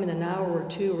might come in an hour or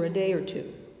two or a day or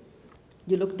two.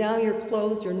 You look down your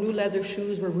clothes, your new leather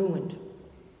shoes were ruined.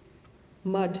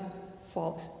 Mud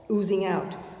falls, oozing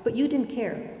out. But you didn't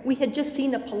care. We had just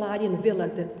seen a Palladian villa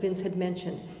that Vince had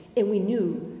mentioned, and we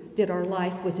knew that our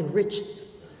life was enriched,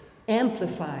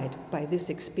 amplified by this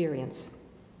experience.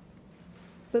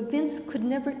 But Vince could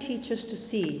never teach us to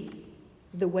see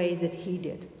the way that he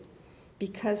did,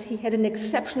 because he had an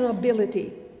exceptional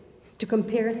ability to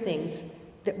compare things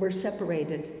that were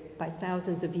separated by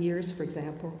thousands of years, for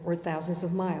example, or thousands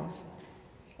of miles.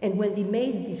 And when he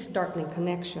made these startling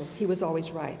connections, he was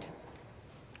always right.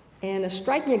 And a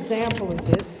striking example of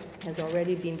this has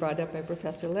already been brought up by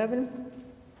Professor Levin,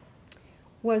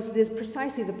 was this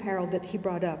precisely the parallel that he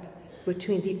brought up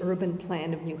between the urban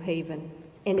plan of New Haven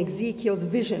and Ezekiel's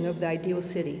vision of the ideal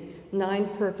city, 9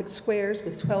 perfect squares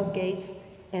with 12 gates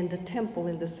and a temple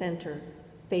in the center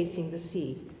facing the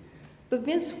sea. But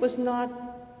Vince was not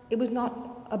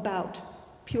about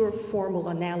pure formal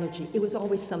analogy. It was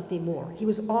always something more. He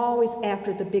was always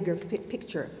after the bigger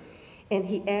picture. And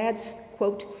he adds,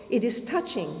 quote, "It is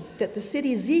touching that the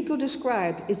city Ezekiel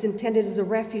described is intended as a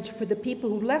refuge for the people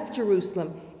who left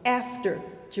Jerusalem after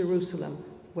Jerusalem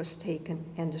was taken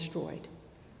and destroyed."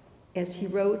 As he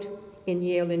wrote in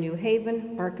Yale and New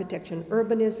Haven, Architecture and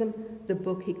Urbanism, the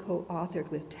book he co-authored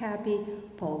with Tappy,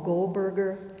 Paul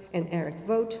Goldberger, and Eric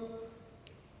Vogt,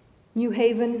 New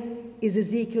Haven is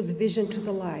Ezekiel's vision to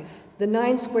the life, the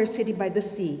 9-square city by the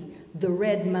sea, the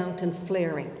red mountain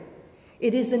flaring.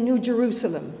 It is the New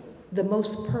Jerusalem, the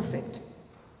most perfect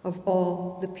of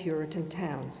all the Puritan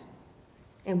towns.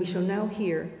 And we shall now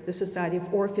hear the Society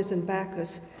of Orpheus and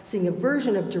Bacchus sing a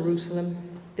version of Jerusalem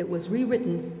that was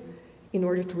rewritten in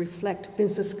order to reflect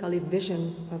Vincent Scully's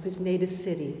vision of his native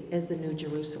city as the New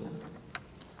Jerusalem.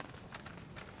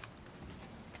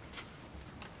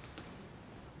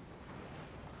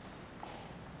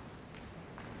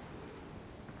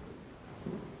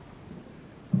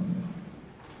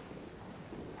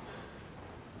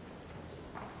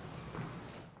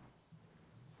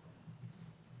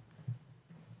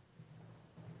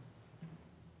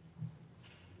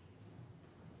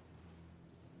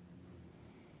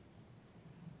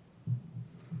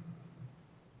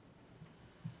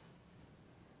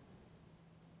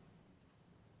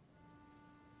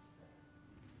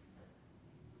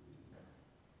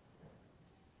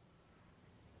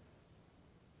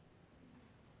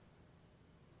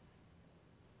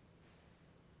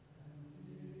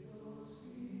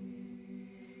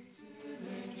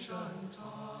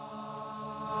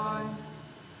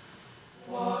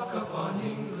 Walk upon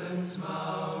England's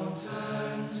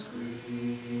mountains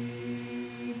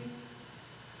green.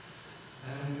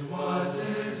 And was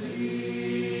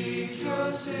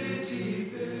Ezekiel's city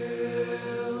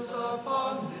built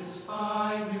upon this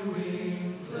fine New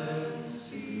England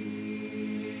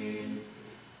scene?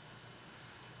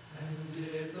 And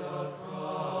did the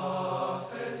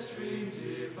prophet's dream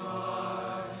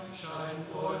divine shine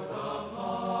forth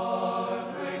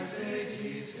upon great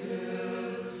cities'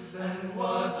 hills? And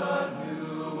was a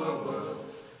newer world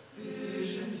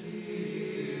visioned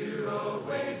here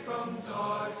away from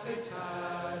dark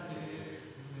satanic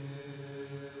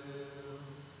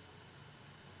mills?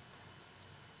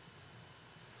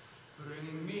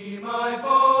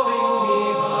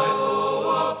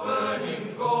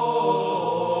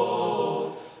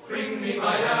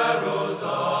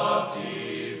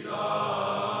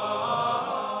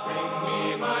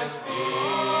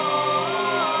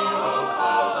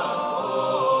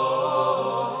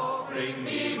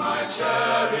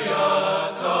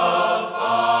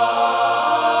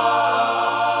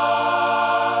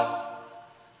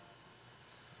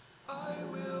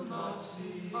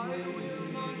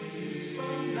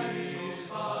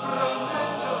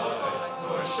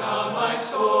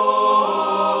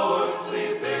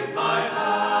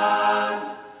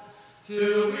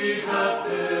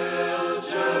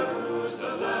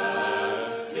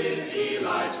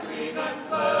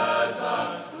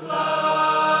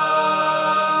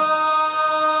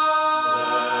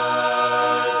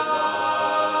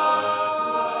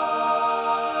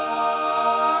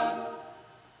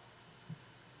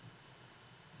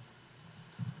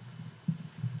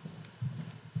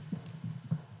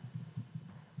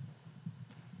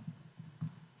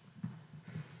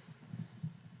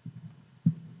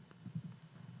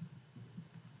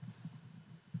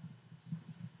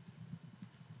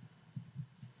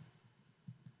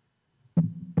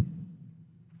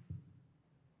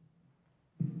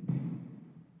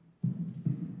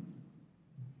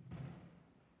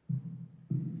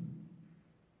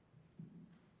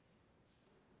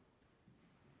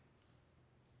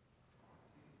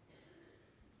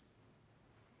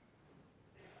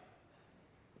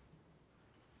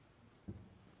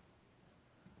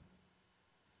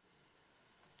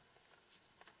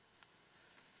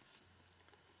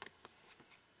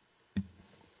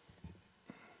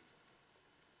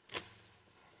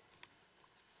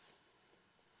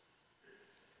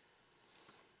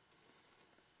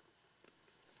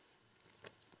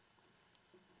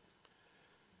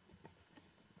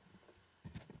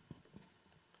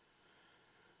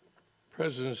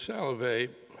 President Salve,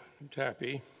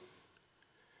 Tappy,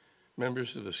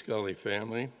 members of the Scully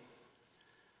family,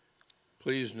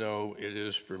 please know it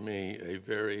is for me a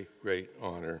very great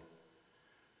honor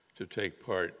to take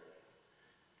part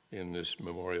in this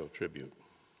memorial tribute.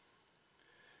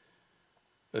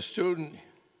 A student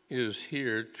is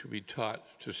here to be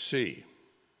taught to see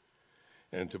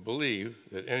and to believe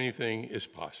that anything is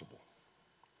possible,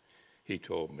 he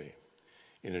told me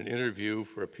in an interview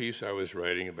for a piece I was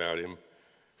writing about him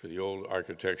for the Old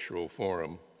Architectural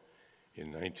Forum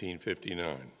in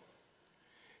 1959.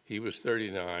 He was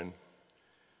 39,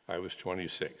 I was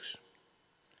 26.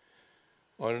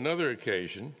 On another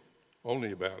occasion,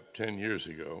 only about 10 years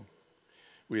ago,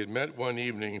 we had met one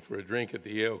evening for a drink at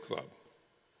the Yale Club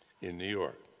in New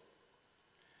York.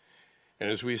 And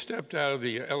as we stepped out of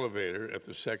the elevator at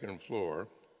the second floor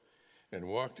and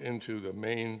walked into the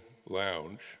main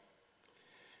lounge,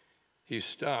 he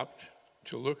stopped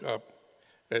to look up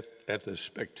at the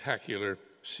spectacular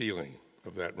ceiling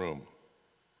of that room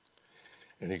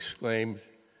and exclaimed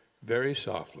very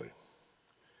softly,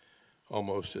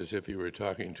 almost as if he were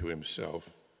talking to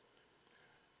himself,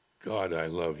 "God, I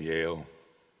love Yale."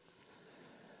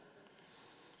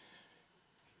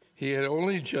 He had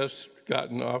only just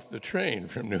gotten off the train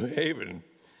from New Haven,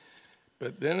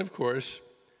 but then, of course,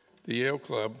 the Yale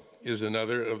Club is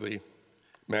another of the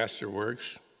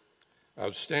masterworks,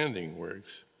 outstanding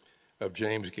works, of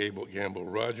James Gamble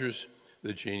Rogers,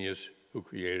 the genius who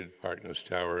created Harkness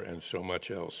Tower and so much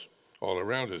else all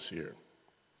around us here.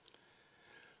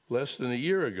 Less than a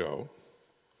year ago,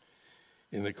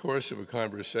 in the course of a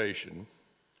conversation,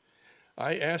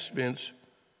 I asked Vince,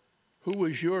 who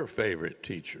was your favorite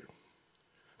teacher?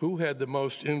 Who had the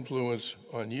most influence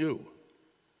on you?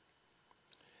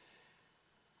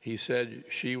 He said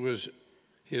she was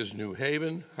his New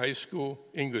Haven High School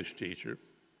English teacher,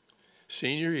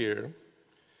 senior year,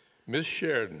 Miss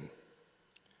Sheridan,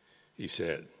 he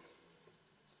said.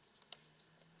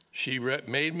 She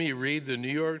made me read the New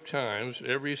York Times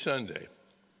every Sunday,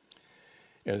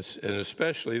 and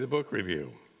especially the book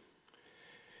review.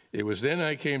 It was then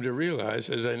I came to realize,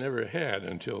 as I never had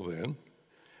until then,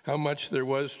 how much there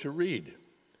was to read.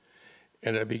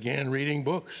 And I began reading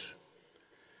books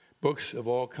of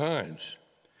all kinds,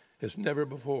 as never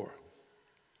before.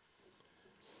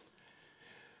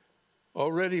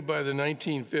 Already by the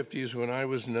 1950s, when I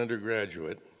was an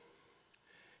undergraduate,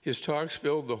 his talks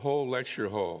filled the whole lecture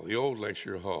hall, the old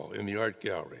lecture hall, in the art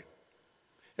gallery.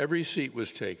 Every seat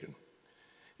was taken,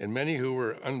 and many who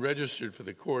were unregistered for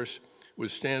the course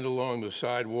would stand along the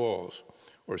side walls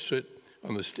or sit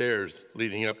on the stairs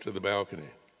leading up to the balcony.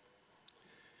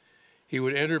 He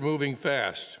would enter moving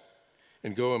fast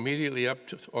and go immediately up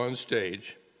on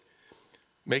stage,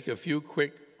 make a few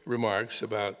quick remarks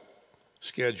about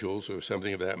schedules or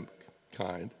something of that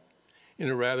kind in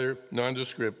a rather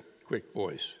nondescript, quick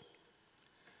voice.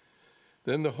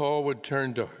 Then the hall would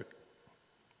turn dark,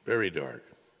 very dark.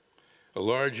 A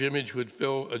large image would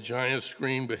fill a giant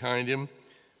screen behind him,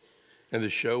 and the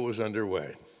show was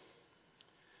underway.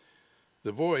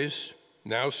 The voice,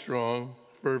 now strong,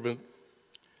 fervent,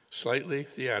 slightly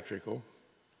theatrical,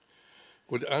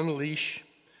 would unleash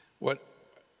what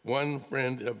one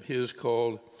friend of his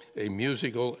called a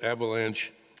musical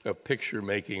avalanche of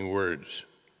picture-making words,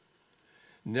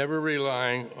 never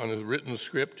relying on a written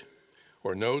script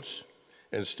or notes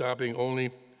and stopping only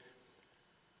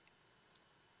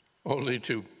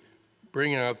to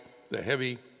bring out the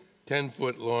heavy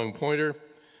 10-foot-long pointer,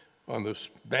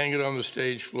 bang it on the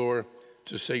stage floor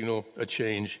to signal a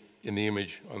change in the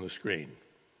image on the screen.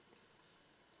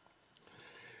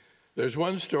 There's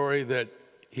one story that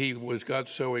he got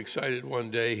so excited one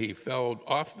day he fell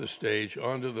off the stage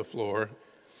onto the floor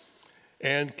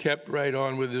and kept right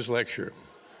on with his lecture.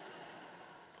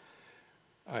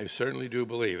 I certainly do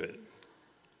believe it.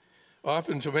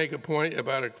 Often to make a point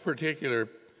about a particular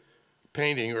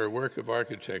painting or work of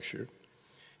architecture,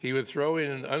 he would throw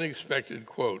in an unexpected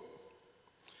quote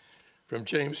from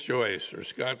James Joyce or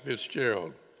Scott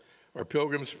Fitzgerald or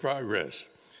Pilgrim's Progress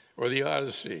or the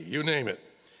Odyssey, you name it,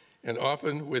 and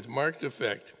often with marked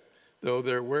effect, though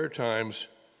there were times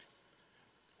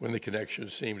when the connection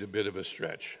seemed a bit of a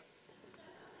stretch.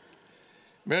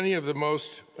 Many of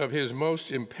his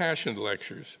most impassioned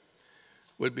lectures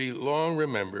would be long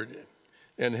remembered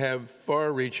and have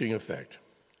far-reaching effect.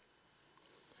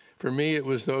 For me, it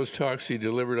was those talks he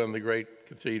delivered on the great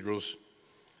cathedrals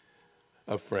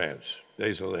of France,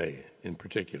 des Allées in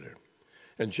particular,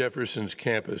 and Jefferson's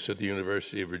campus at the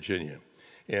University of Virginia,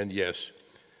 and yes,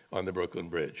 on the Brooklyn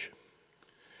Bridge.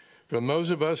 From those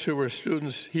of us who were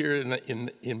students here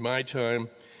in my time,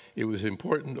 it was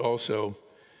important also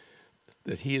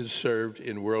that he had served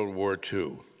in World War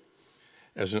II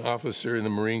as an officer in the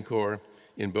Marine Corps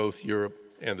in both Europe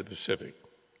and the Pacific.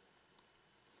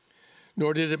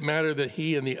 Nor did it matter that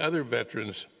he and the other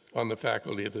veterans on the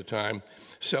faculty at the time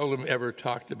seldom ever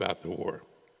talked about the war,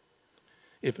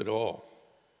 if at all.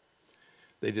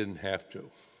 They didn't have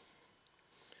to.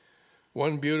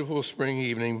 One beautiful spring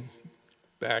evening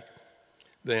back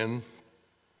then,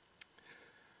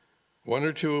 one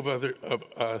or two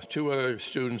other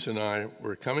students and I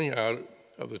were coming out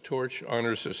of the Torch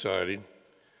Honor Society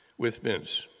with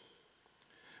Vince,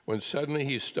 when suddenly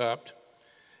he stopped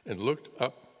and looked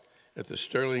up at the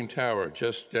Sterling Tower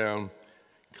just down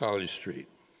College Street,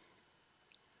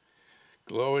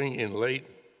 glowing in late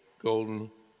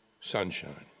golden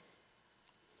sunshine.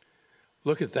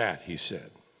 "Look at that," he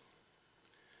said.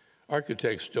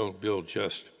 "Architects don't build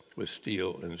just with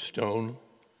steel and stone.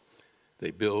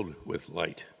 They build with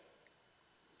light."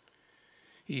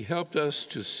 He helped us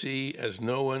to see as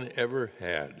no one ever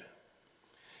had.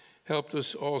 Helped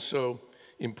us also,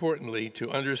 importantly,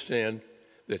 to understand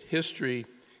that history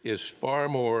is far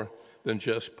more than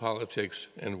just politics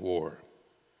and war.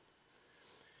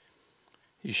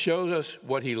 He showed us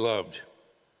what he loved,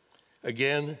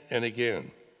 again and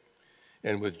again,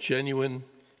 and with genuine,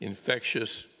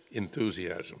 infectious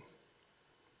enthusiasm.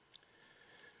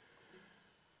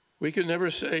 We can never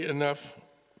say enough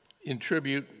in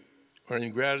tribute or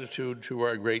in gratitude to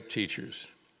our great teachers.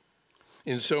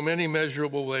 In so many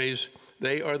measurable ways,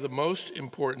 they are the most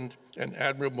important and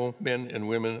admirable men and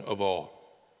women of all.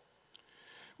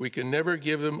 We can never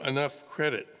give them enough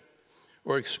credit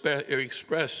or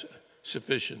express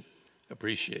sufficient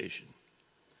appreciation.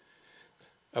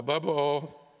 Above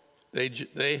all,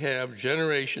 they have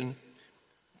generation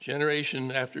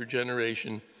after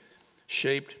generation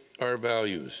shaped our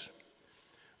values,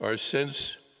 our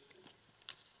sense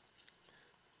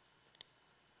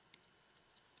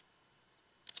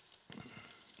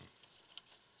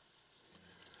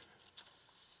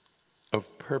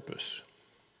of purpose,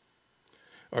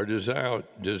 our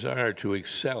desire to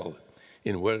excel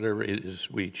in whatever it is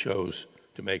we chose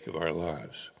to make of our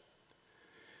lives.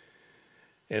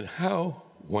 And how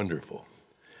wonderful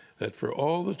that for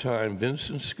all the time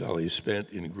Vincent Scully spent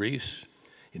in Greece,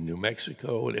 in New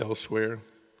Mexico, and elsewhere,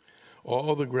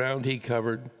 all the ground he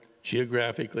covered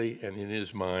geographically and in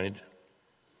his mind,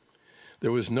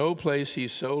 there was no place he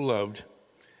so loved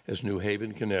as New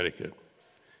Haven, Connecticut,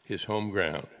 his home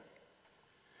ground.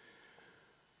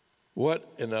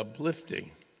 What an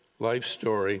uplifting life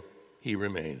story he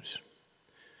remains.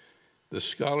 The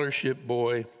scholarship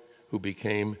boy who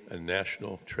became a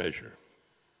national treasure.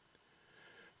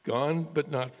 Gone but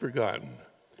not forgotten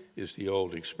is the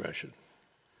old expression.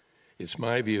 It's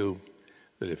my view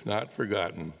that if not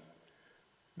forgotten,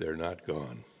 they're not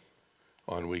gone.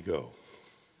 On we go.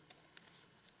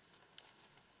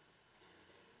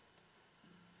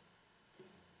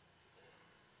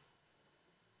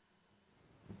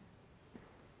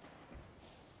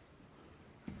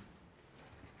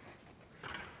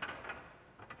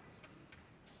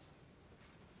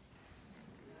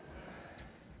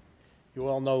 You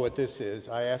all know what this is.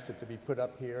 I asked it to be put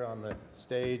up here on the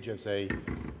stage as a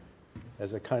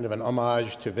kind of an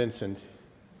homage to Vincent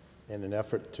in an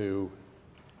effort to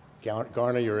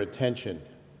garner your attention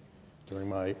during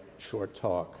my short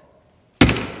talk.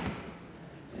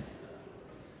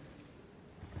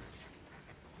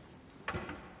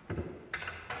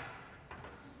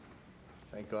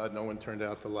 Thank God no one turned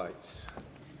out the lights.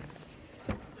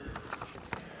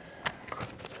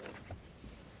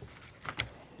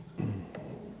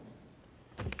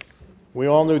 We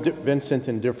all knew Vincent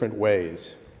in different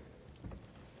ways.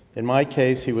 In my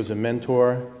case, he was a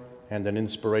mentor and an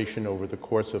inspiration over the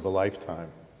course of a lifetime.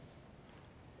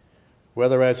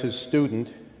 Whether as his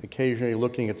student, occasionally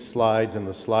looking at slides in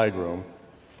the slide room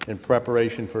in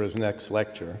preparation for his next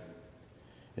lecture,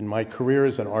 in my career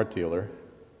as an art dealer,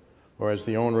 or as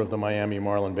the owner of the Miami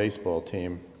Marlin baseball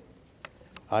team,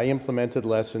 I implemented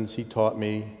lessons he taught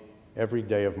me every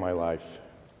day of my life.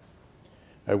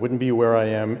 I wouldn't be where I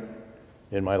am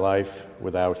in my life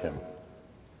without him.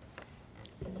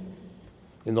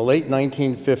 In the late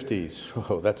 1950s,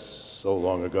 oh, that's so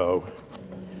long ago,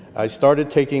 I started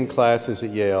taking classes at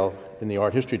Yale in the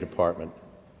art history department,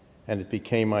 and it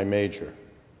became my major,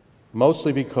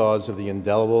 mostly because of the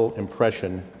indelible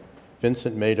impression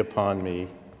Vincent made upon me,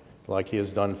 like he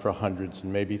has done for hundreds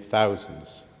and maybe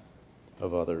thousands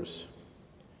of others.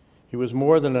 He was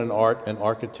more than an art and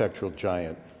architectural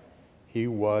giant. He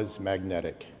was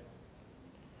magnetic.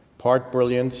 Part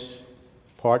brilliance,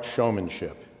 part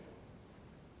showmanship.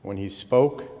 When he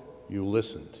spoke, you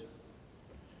listened.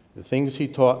 The things he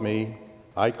taught me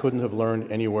I couldn't have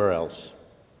learned anywhere else.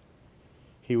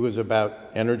 He was about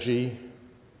energy,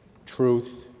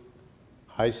 truth,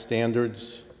 high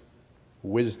standards,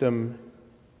 wisdom,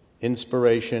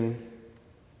 inspiration,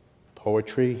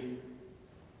 poetry,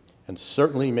 and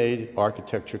certainly made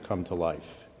architecture come to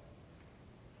life.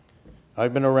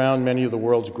 I've been around many of the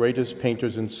world's greatest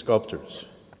painters and sculptors,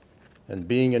 and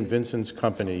being in Vincent's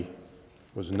company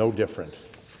was no different.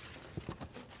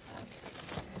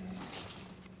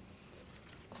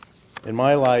 In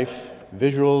my life,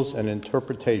 visuals and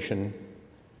interpretation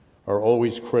are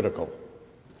always critical.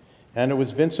 And it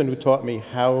was Vincent who taught me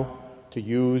how to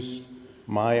use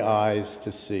my eyes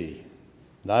to see,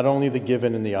 not only the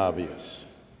given and the obvious.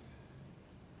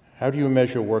 How do you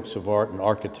measure works of art and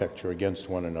architecture against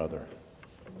one another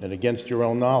and against your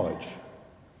own knowledge?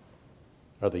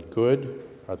 Are they good?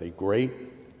 Are they great?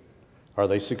 Are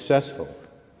they successful?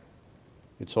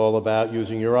 It's all about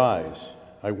using your eyes.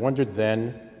 I wondered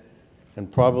then,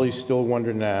 and probably still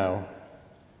wonder now,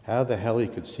 how the hell he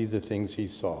could see the things he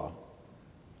saw.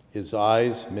 His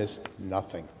eyes missed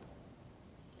nothing.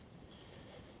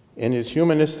 In his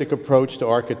humanistic approach to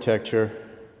architecture,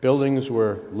 buildings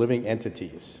were living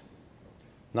entities,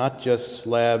 not just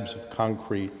slabs of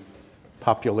concrete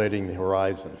populating the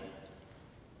horizon.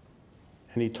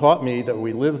 And he taught me that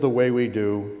we live the way we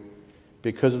do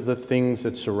because of the things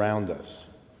that surround us.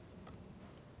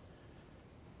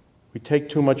 We take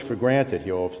too much for granted,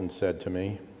 he often said to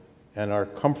me, and are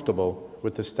comfortable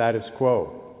with the status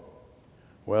quo.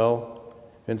 Well,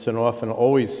 Vincent often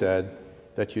always said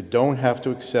that you don't have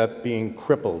to accept being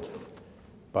crippled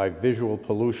by visual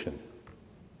pollution.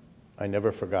 I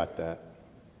never forgot that.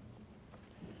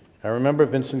 I remember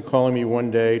Vincent calling me one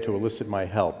day to elicit my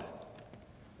help.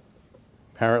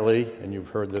 Apparently, and you've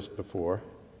heard this before,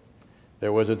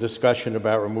 there was a discussion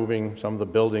about removing some of the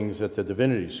buildings at the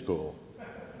Divinity School,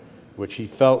 which he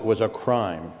felt was a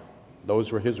crime.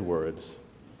 Those were his words.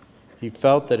 He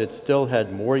felt that it still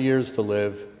had more years to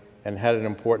live and had an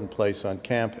important place on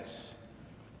campus.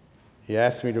 He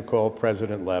asked me to call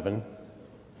President Levin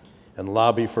and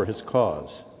lobby for his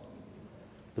cause.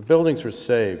 The buildings were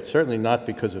saved, certainly not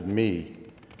because of me,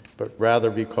 but rather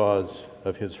because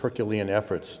of his Herculean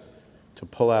efforts to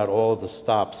pull out all of the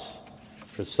stops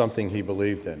for something he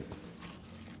believed in.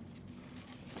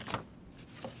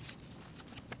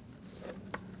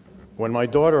 When my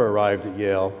daughter arrived at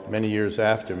Yale many years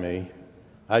after me,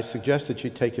 I suggested she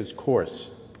take his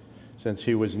course, since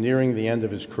he was nearing the end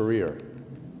of his career.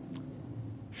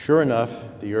 Sure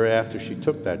enough, the year after she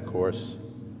took that course,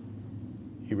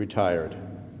 he retired.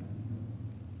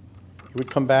 He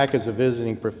would come back as a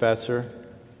visiting professor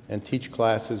and teach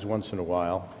classes once in a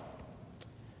while,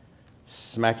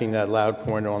 smacking that loud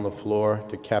pointer on the floor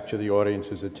to capture the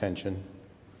audience's attention,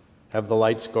 have the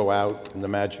lights go out and the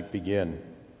magic begin.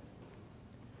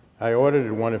 I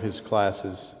audited one of his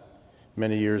classes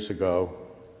many years ago,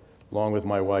 along with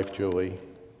my wife, Julie,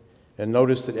 and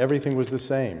noticed that everything was the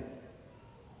same,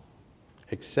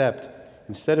 except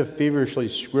instead of feverishly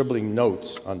scribbling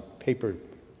notes on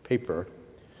paper,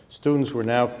 students were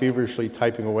now feverishly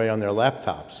typing away on their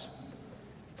laptops.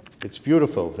 It's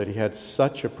beautiful that he had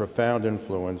such a profound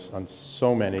influence on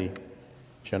so many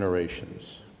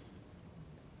generations.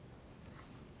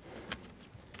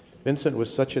 Vincent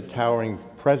was such a towering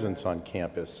presence on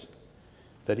campus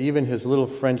that even his little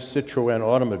French Citroën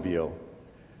automobile,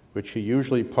 which he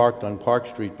usually parked on Park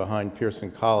Street behind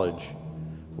Pearson College,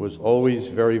 was always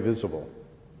very visible.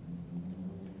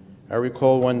 I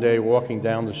recall one day walking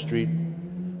down the street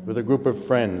with a group of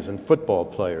friends and football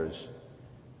players,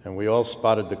 and we all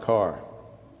spotted the car.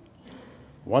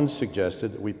 One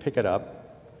suggested that we pick it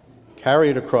up,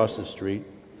 carry it across the street,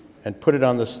 and put it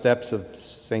on the steps of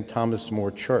St. Thomas More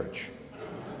Church.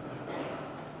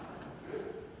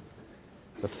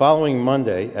 The following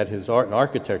Monday, at his art and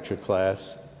architecture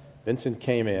class, Vincent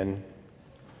came in,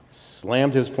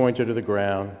 slammed his pointer to the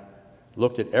ground,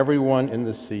 looked at everyone in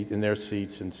their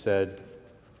seats, and said,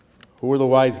 "Who are the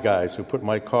wise guys who put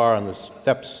my car on the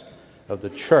steps of the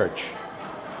church?"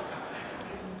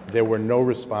 There were no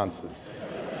responses.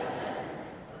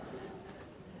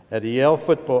 At a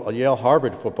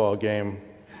Yale-Harvard football game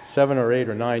 7 or 8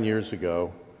 or 9 years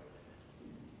ago,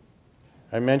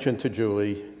 I mentioned to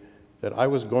Julie that I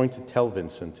was going to tell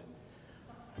Vincent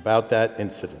about that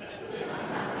incident.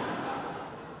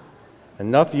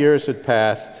 Enough years had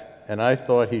passed, and I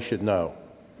thought he should know.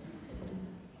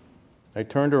 I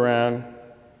turned around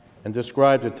and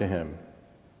described it to him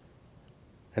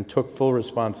and took full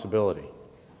responsibility.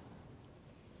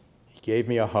 He gave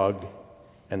me a hug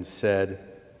and said,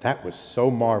 "That was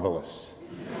so marvelous."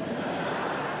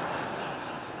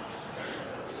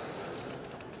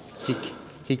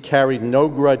 He carried no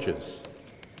grudges.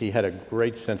 He had a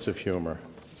great sense of humor.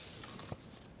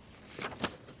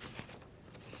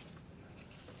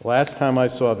 Last time I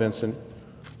saw Vincent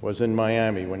was in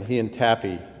Miami when he and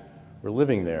Tappy were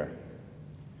living there.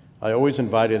 I always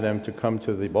invited them to come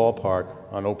to the ballpark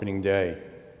on opening day,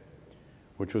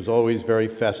 which was always very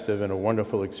festive and a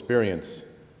wonderful experience.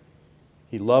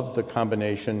 He loved the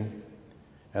combination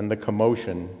and the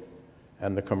commotion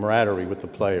and the camaraderie with the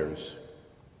players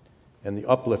and the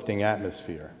uplifting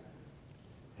atmosphere.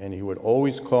 And he would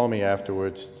always call me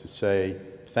afterwards to say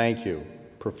thank you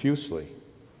profusely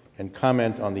and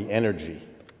comment on the energy.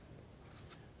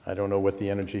 I don't know what the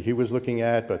energy he was looking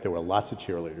at, but there were lots of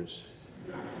cheerleaders.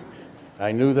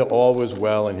 I knew that all was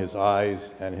well in his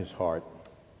eyes and his heart.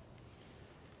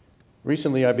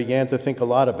 Recently, I began to think a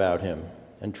lot about him,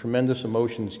 and tremendous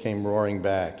emotions came roaring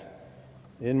back.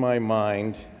 In my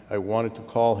mind, I wanted to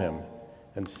call him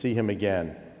and see him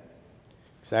again.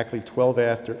 Exactly 12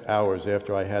 hours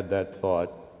after I had that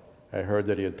thought, I heard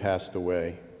that he had passed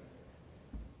away.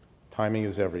 Timing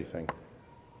is everything.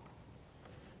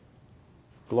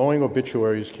 Glowing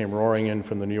obituaries came roaring in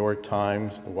from the New York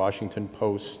Times, the Washington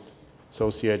Post,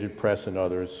 Associated Press, and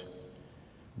others,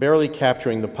 barely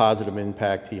capturing the positive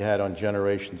impact he had on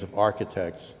generations of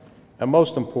architects, and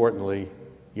most importantly,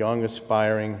 young,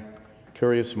 aspiring,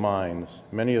 curious minds,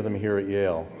 many of them here at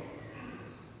Yale.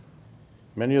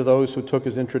 Many of those who took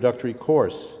his introductory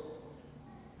course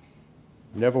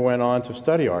never went on to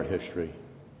study art history,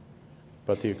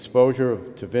 but the exposure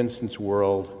to Vincent's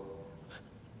world,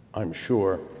 I'm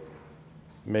sure,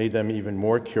 made them even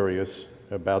more curious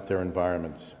about their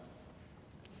environments.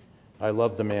 I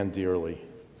love the man dearly.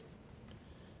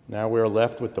 Now we are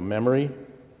left with the memory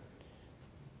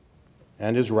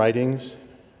and his writings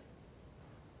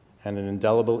and an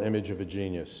indelible image of a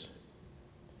genius.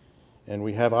 And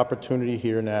we have opportunity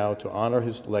here now to honor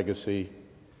his legacy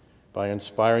by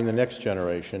inspiring the next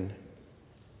generation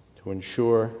to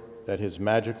ensure that his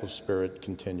magical spirit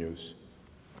continues.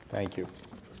 Thank you.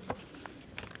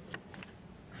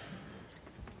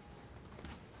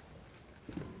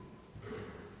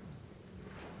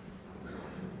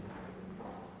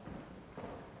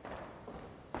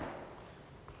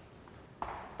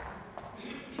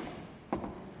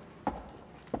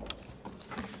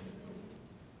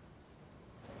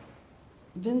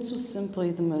 Vince was simply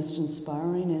the most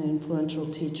inspiring and influential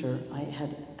teacher I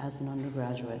had as an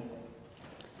undergraduate.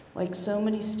 Like so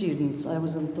many students, I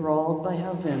was enthralled by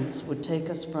how Vince would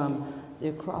take us from the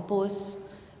Acropolis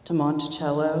to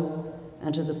Monticello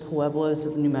and to the Pueblos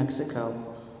of New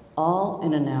Mexico, all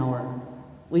in an hour,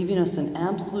 leaving us in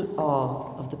absolute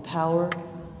awe of the power,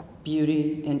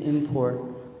 beauty, and import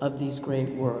of these great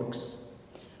works.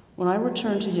 When I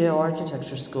returned to Yale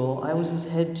Architecture School, I was his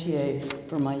head TA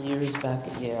for my years back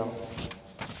at Yale.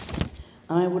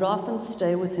 And I would often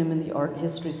stay with him in the art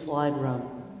history slide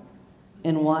room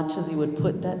and watch as he would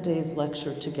put that day's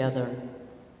lecture together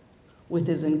with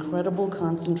his incredible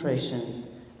concentration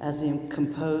as he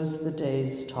composed the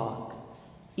day's talk,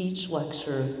 each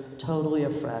lecture totally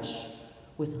afresh,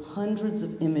 with hundreds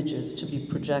of images to be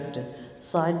projected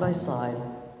side by side,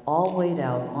 all laid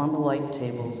out on the light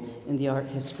tables in the art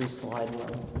history slide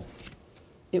room.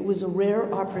 It was a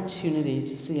rare opportunity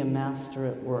to see a master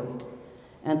at work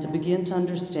and to begin to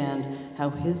understand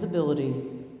how his ability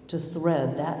to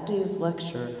thread that day's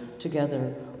lecture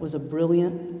together was a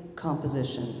brilliant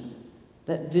composition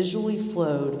that visually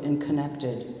flowed and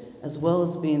connected, as well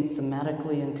as being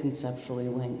thematically and conceptually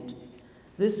linked.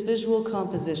 This visual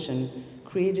composition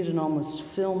created an almost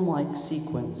film-like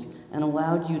sequence and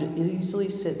allowed you to easily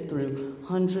sit through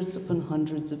hundreds upon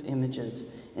hundreds of images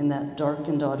in that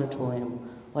darkened auditorium,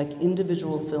 like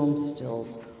individual film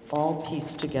stills, all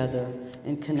pieced together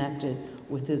and connected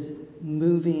with his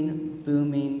moving,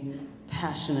 booming,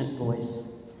 passionate voice.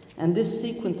 And this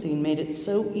sequencing made it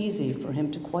so easy for him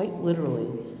to quite literally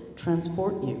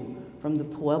transport you from the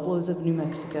Pueblos of New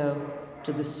Mexico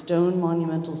to the stone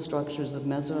monumental structures of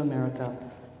Mesoamerica,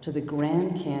 to the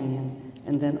Grand Canyon,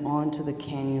 and then on to the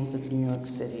canyons of New York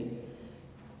City.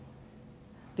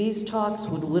 These talks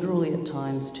would literally at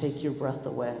times take your breath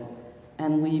away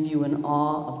and leave you in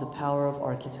awe of the power of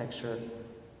architecture,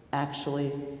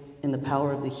 actually in the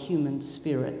power of the human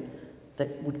spirit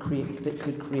that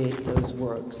could create those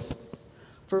works.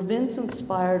 For Vince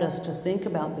inspired us to think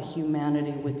about the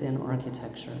humanity within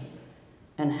architecture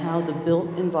and how the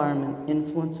built environment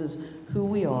influences who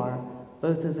we are,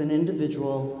 both as an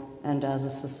individual and as a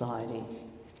society.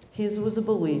 His was a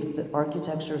belief that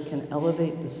architecture can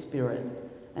elevate the spirit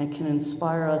and can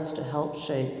inspire us to help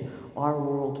shape our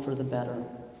world for the better.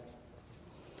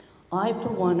 I, for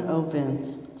one, owe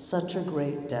Vince such a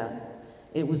great debt.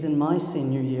 It was in my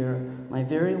senior year, my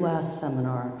very last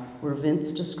seminar, where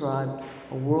Vince described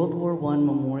a World War I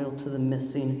memorial to the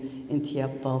missing in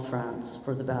Thiepval, France,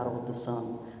 for the Battle of the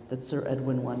Somme that Sir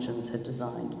Edwin Lutyens had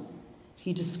designed.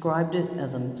 He described it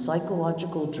as a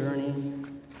psychological journey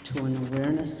to an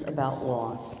awareness about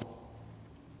loss,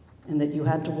 and that you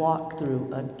had to walk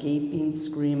through a gaping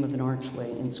scream of an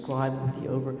archway inscribed with the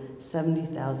over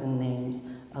 70,000 names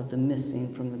of the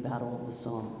missing from the Battle of the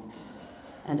Somme.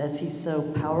 And as he so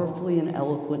powerfully and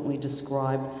eloquently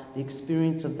described the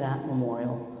experience of that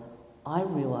memorial, I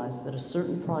realized that a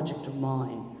certain project of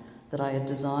mine that I had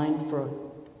designed for a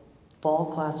fall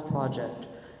class project,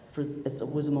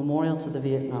 it was a memorial to the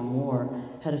Vietnam War,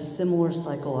 had a similar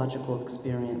psychological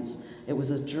experience. It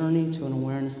was a journey to an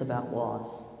awareness about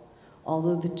loss,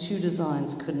 although the two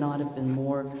designs could not have been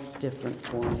more different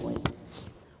formally.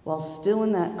 While still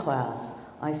in that class,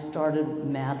 I started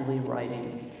madly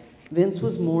writing. Vince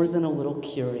was more than a little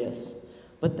curious,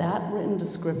 but that written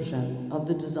description of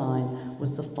the design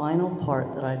was the final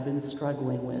part that I'd been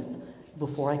struggling with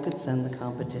before I could send the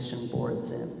competition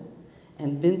boards in.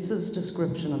 And Vince's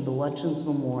description of the Lutyens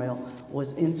Memorial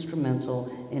was instrumental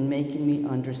in making me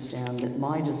understand that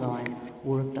my design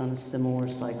worked on a similar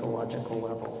psychological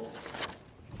level.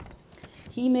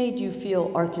 He made you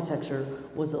feel architecture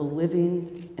was a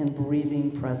living and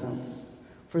breathing presence.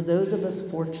 For those of us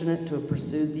fortunate to have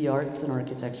pursued the arts and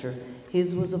architecture,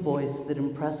 his was a voice that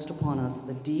impressed upon us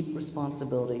the deep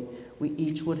responsibility we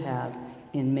each would have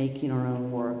in making our own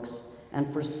works.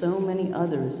 And for so many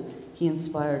others, he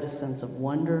inspired a sense of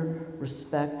wonder,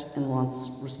 respect, and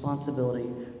responsibility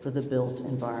for the built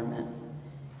environment.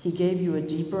 He gave you a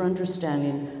deeper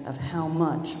understanding of how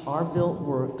much our built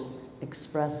works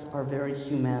express our very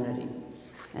humanity,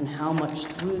 and how much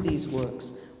through these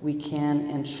works we can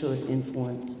and should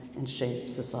influence and shape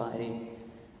society.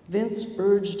 Vince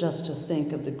urged us to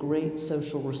think of the great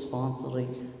social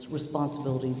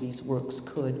responsibility these works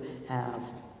could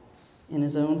have. In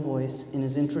his own voice, in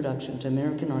his introduction to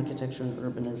American Architecture and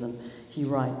Urbanism, he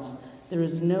writes, "There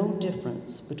is no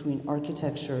difference between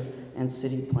architecture and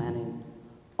city planning.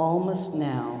 All must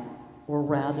now, or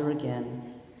rather again,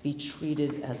 be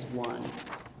treated as one.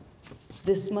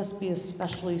 This must be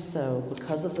especially so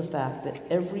because of the fact that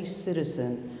every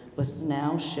citizen must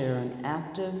now share an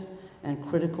active and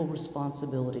critical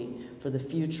responsibility for the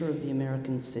future of the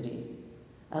American city.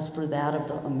 As for that of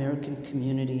the American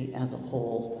community as a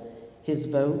whole, his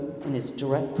vote and his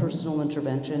direct personal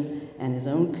intervention and his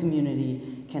own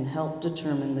community can help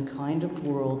determine the kind of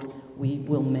world we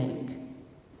will make.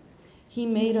 He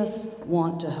made us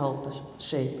want to help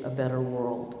shape a better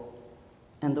world,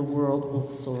 and the world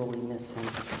will sorely miss him."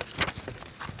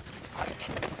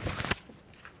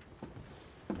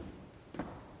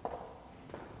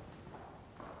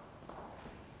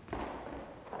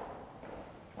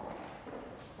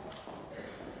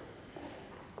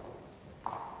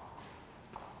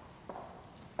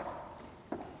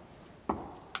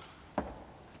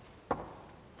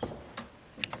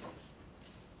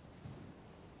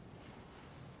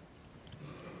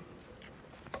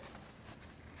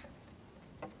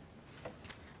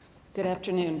 Good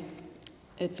afternoon.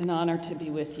 It's an honor to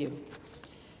be with you.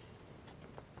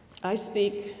 I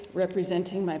speak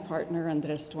representing my partner,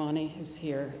 Andres Duani, who's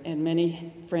here, and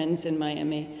many friends in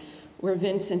Miami, where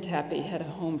Vincent Tappy had a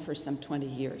home for some 20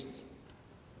 years.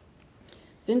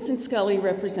 Vincent Scully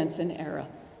represents an era,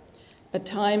 a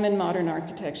time in modern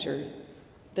architecture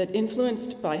that,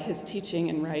 influenced by his teaching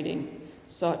and writing,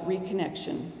 sought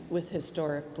reconnection with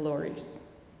historic glories.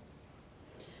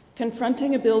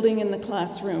 Confronting a building in the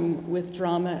classroom with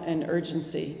drama and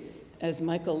urgency, as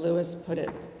Michael Lewis put it,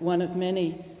 one of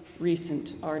many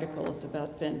recent articles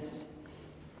about Vince.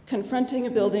 Confronting a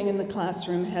building in the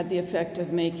classroom had the effect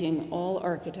of making all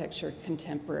architecture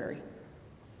contemporary.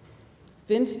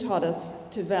 Vince taught us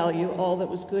to value all that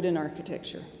was good in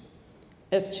architecture,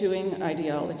 eschewing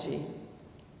ideology,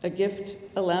 a gift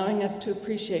allowing us to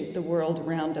appreciate the world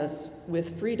around us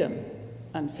with freedom,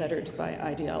 unfettered by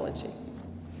ideology,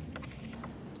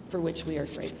 for which we are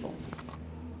grateful.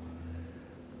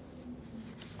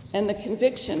 And the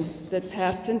conviction that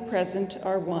past and present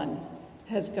are one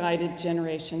has guided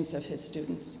generations of his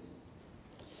students.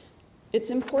 It's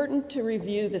important to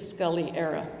review the Scully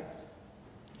era.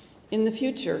 In the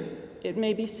future, it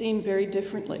may be seen very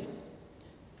differently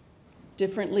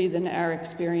than our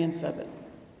experience of it.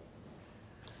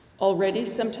 Already,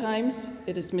 sometimes,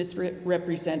 it is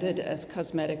misrepresented as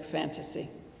cosmetic fantasy.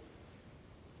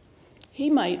 He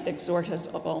might exhort us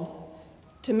all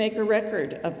to make a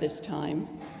record of this time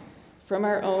from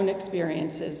our own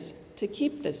experiences to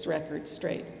keep this record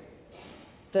straight,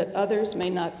 that others may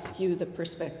not skew the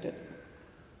perspective.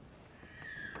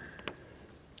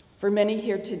 For many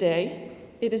here today,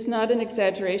 it is not an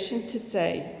exaggeration to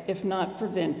say, if not for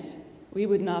Vince, we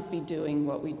would not be doing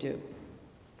what we do.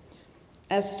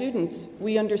 As students,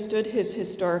 we understood his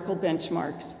historical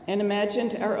benchmarks and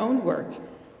imagined our own work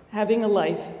having a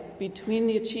life between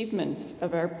the achievements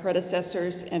of our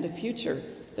predecessors and a future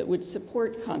that would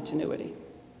support continuity.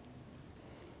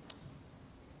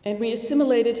 And we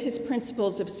assimilated his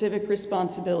principles of civic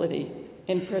responsibility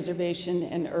in preservation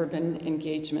and urban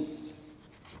engagements.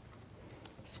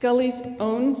 Scully's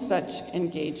own such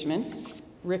engagements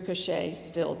ricochet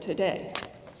still today.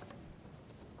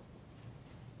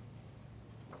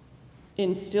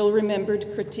 In still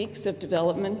remembered critiques of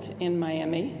development in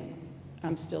Miami,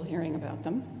 I'm still hearing about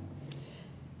them,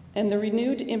 and the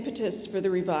renewed impetus for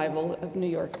the revival of New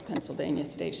York's Pennsylvania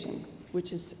Station,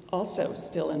 which is also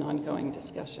still an ongoing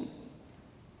discussion.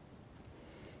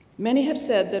 Many have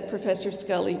said that Professor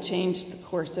Scully changed the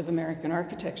course of American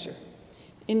architecture.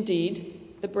 Indeed,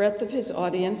 the breadth of his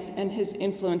audience and his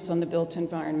influence on the built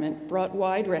environment brought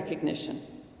wide recognition,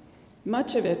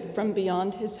 much of it from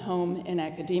beyond his home in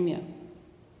academia,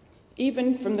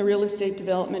 even from the real estate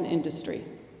development industry.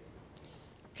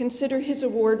 Consider his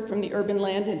award from the Urban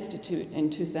Land Institute in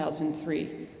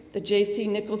 2003, the J.C.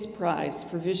 Nichols Prize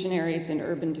for Visionaries in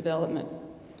Urban Development.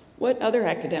 What other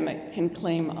academic can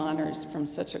claim honors from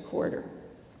such a quarter?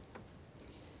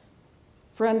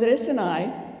 For Andres and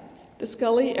I, the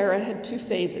Scully era had two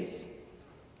phases.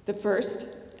 The first,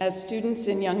 as students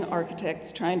and young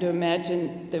architects trying to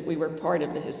imagine that we were part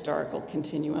of the historical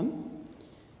continuum.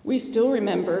 We still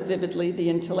remember vividly the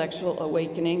intellectual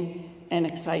awakening and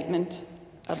excitement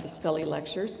of the Scully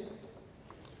lectures.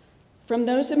 From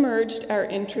those emerged our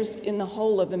interest in the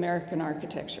whole of American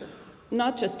architecture,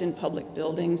 not just in public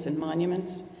buildings and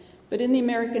monuments, but in the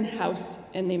American house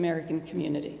and the American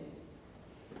community.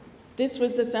 This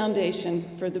was the foundation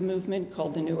for the movement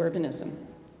called the New Urbanism,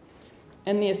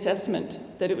 and the assessment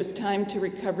that it was time to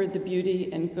recover the beauty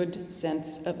and good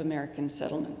sense of American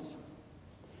settlements.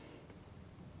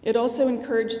 It also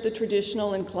encouraged the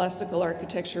traditional and classical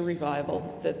architecture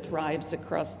revival that thrives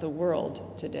across the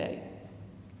world today.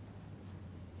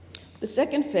 The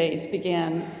second phase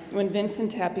began when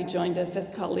Vincent Tappy joined us as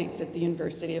colleagues at the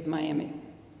University of Miami.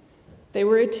 They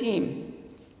were a team.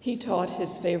 He taught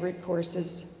his favorite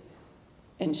courses,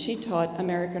 and she taught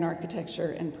American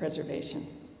architecture and preservation.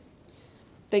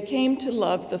 They came to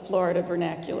love the Florida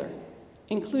vernacular,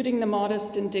 including the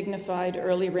modest and dignified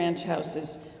early ranch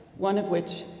houses, one of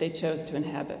which they chose to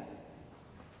inhabit.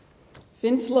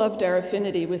 Vince loved our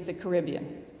affinity with the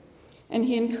Caribbean, and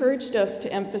he encouraged us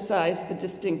to emphasize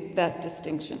that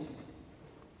distinction.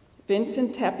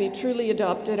 Vincent Tappy truly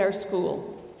adopted our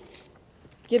school,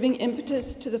 giving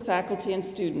impetus to the faculty and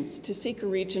students to seek a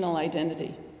regional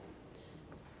identity.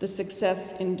 The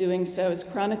success in doing so is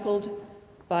chronicled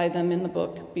by them in the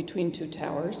book Between Two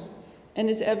Towers and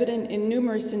is evident in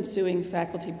numerous ensuing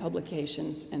faculty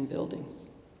publications and buildings.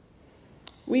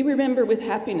 We remember with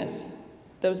happiness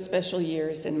those special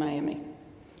years in Miami.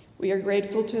 We are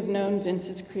grateful to have known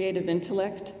Vince's creative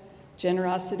intellect,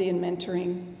 generosity and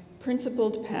mentoring,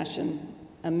 principled passion,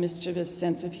 a mischievous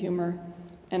sense of humor,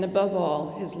 and above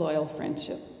all, his loyal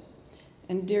friendship.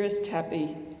 And dearest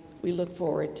Tappy, we look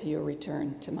forward to your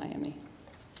return to Miami.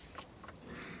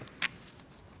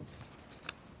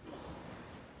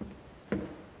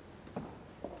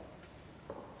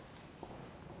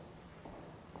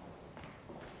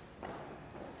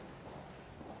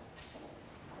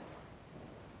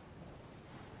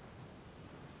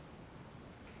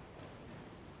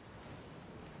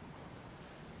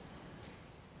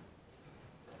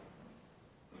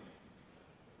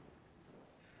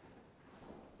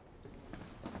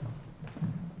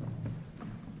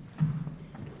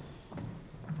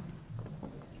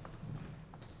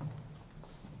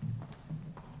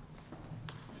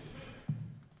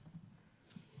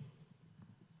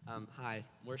 Hi,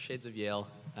 we're Shades of Yale.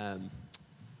 None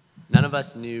of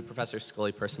us knew Professor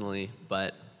Scully personally,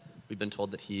 but we've been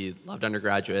told that he loved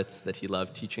undergraduates, that he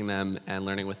loved teaching them and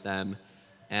learning with them,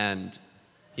 and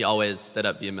he always stood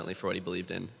up vehemently for what he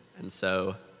believed in. And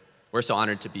so we're so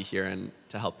honored to be here and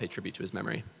to help pay tribute to his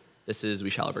memory. This is We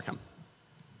Shall Overcome.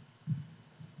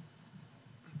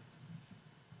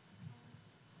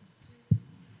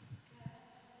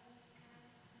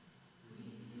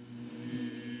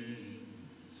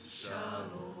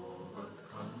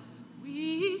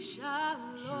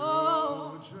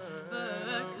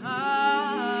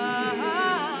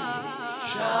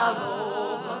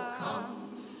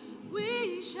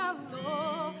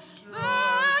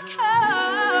 Overcome.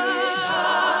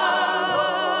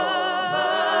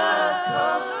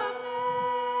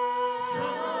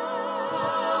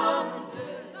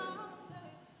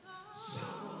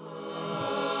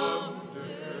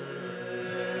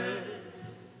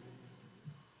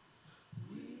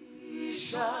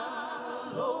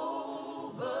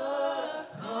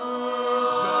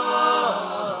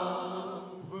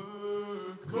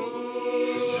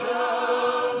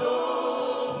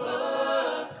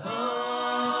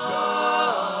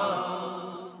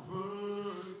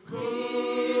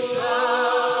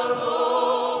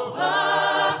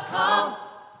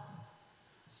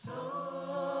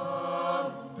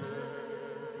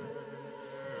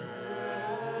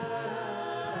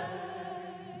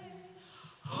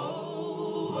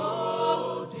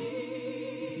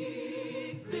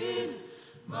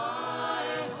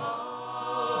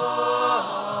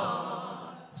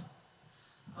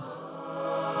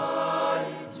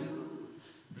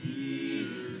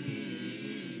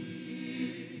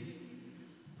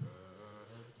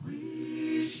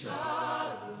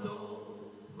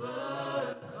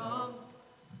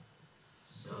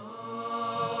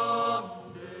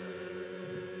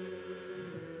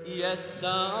 Yes,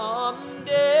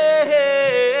 someday,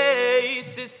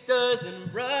 sisters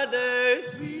and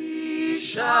brothers, we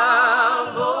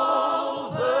shall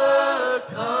overcome.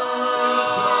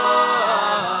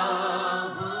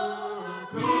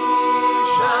 We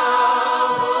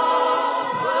shall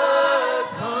overcome.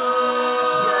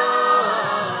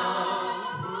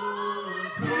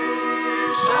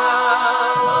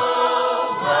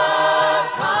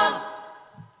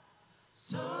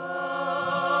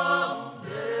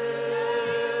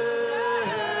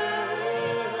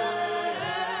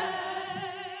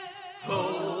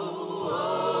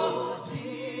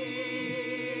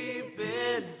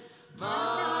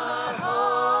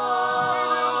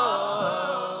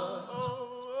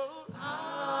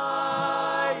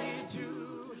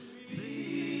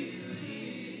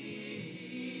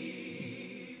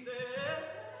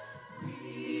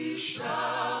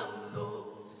 shall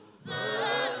overcome.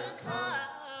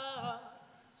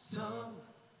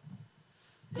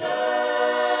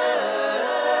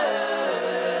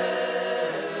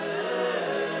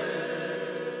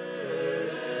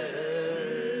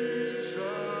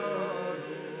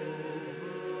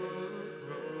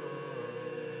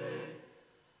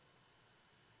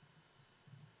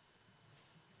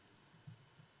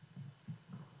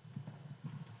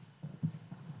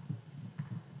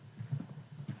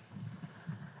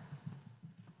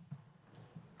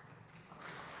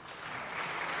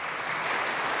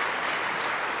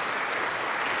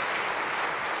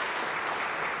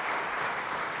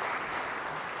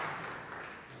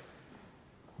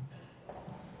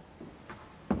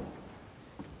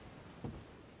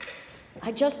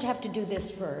 I just have to do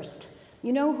this first.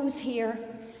 You know who's here?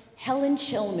 Helen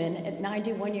Chilman at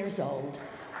 91 years old,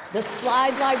 the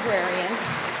slide librarian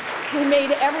who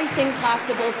made everything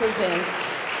possible for Vince.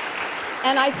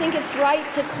 And I think it's right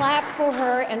to clap for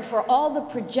her and for all the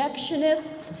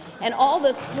projectionists and all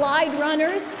the slide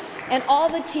runners and all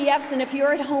the TFs. And if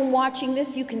you're at home watching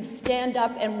this, you can stand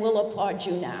up and we'll applaud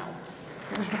you now.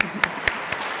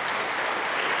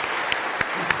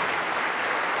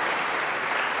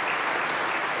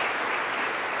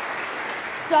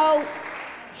 So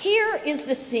here is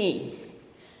the scene.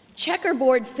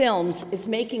 Checkerboard Films is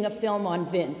making a film on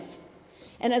Vince.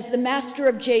 And as the master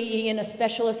of JE and a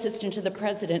special assistant to the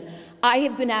president, I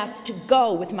have been asked to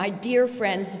go with my dear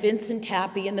friends Vincent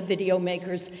Tappy and the video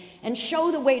makers and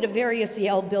show the way to various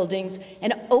Yale buildings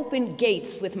and open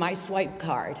gates with my swipe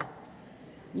card.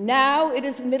 Now it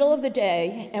is the middle of the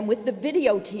day, and with the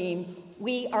video team,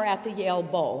 we are at the Yale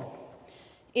Bowl.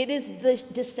 It is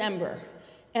December,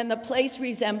 and the place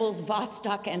resembles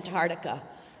Vostok, Antarctica.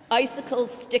 Icicles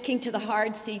sticking to the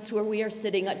hard seats where we are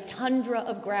sitting, a tundra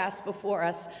of grass before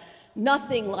us,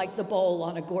 nothing like the bowl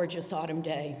on a gorgeous autumn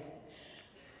day.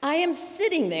 I am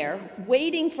sitting there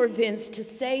waiting for Vince to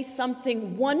say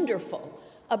something wonderful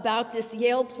about this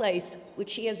Yale place,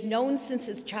 which he has known since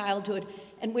his childhood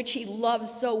and which he loves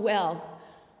so well,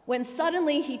 when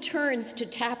suddenly he turns to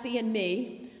Tappy and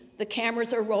me, the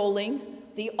cameras are rolling,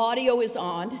 the audio is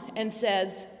on, and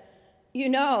says, "You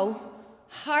know,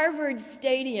 Harvard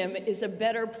Stadium is a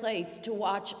better place to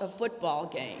watch a football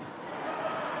game."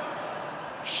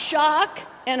 Shock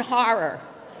and horror.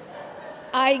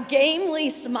 I gamely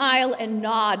smile and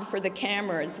nod for the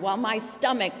cameras while my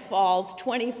stomach falls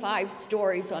 25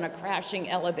 stories on a crashing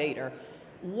elevator.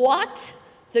 What?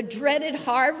 The dreaded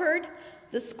Harvard?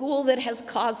 The school that has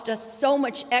caused us so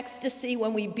much ecstasy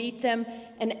when we beat them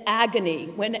and agony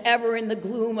whenever in the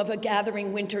gloom of a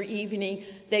gathering winter evening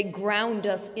they ground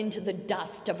us into the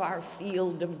dust of our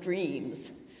field of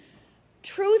dreams.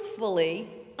 Truthfully,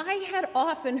 I had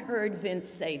often heard Vince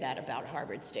say that about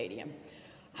Harvard Stadium.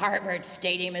 Harvard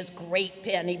Stadium is great,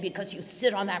 Penny, because you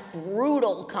sit on that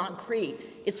brutal concrete.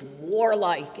 It's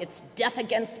warlike, it's death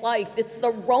against life, it's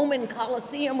the Roman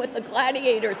Colosseum with the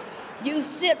gladiators. You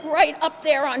sit right up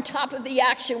there on top of the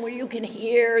action where you can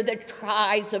hear the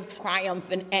cries of triumph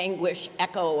and anguish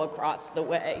echo across the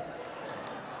way.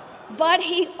 But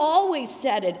he always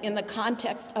said it in the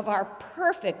context of our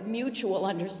perfect mutual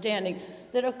understanding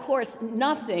that, of course,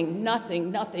 nothing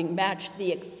matched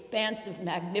the expansive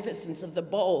magnificence of the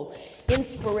bowl,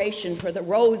 inspiration for the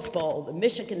Rose Bowl, the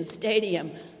Michigan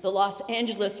Stadium, the Los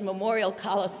Angeles Memorial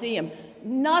Coliseum.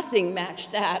 Nothing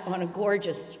matched that on a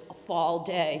gorgeous fall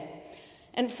day.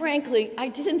 And frankly, I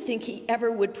didn't think he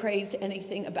ever would praise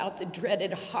anything about the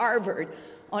dreaded Harvard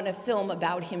on a film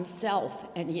about himself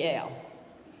and Yale.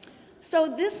 So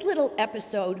this little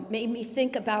episode made me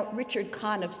think about Richard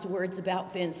Conniff's words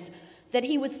about Vince, that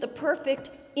he was the perfect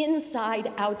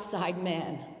inside-outside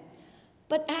man.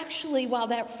 But actually, while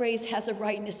that phrase has a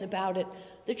rightness about it,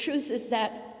 the truth is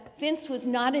that Vince was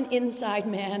not an inside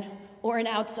man or an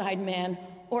outside man,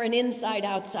 or an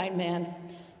inside-outside man.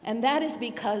 And that is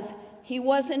because he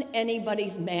wasn't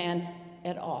anybody's man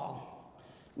at all.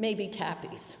 Maybe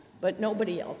Tappy's, but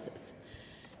nobody else's.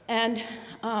 And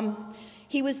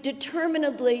he was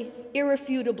determinedly,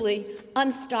 irrefutably,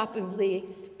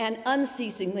 unstoppably, and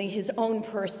unceasingly his own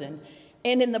person.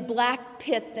 And in the black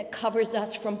pit that covers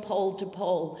us from pole to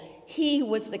pole, he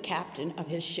was the captain of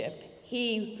his ship.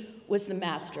 He was the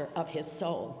master of his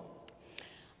soul.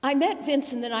 I met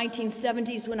Vince in the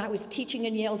 1970s when I was teaching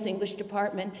in Yale's English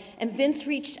department, and Vince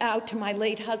reached out to my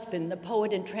late husband, the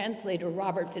poet and translator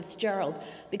Robert Fitzgerald,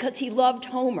 because he loved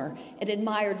Homer and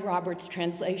admired Robert's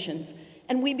translations,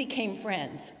 and we became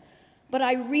friends. But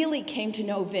I really came to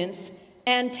know Vince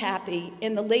and Tappy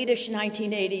in the late-ish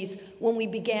 1980s when we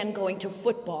began going to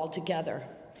football together.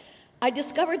 I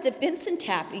discovered that Vince and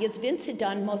Tappy, as Vince had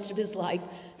done most of his life,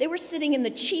 they were sitting in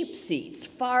the cheap seats,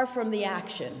 far from the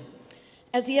action.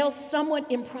 As Yale's somewhat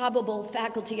improbable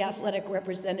faculty athletic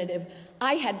representative,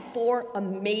 I had 4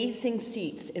 amazing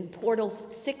seats in Portal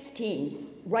 16,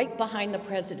 right behind the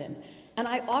president, and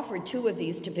I offered 2 of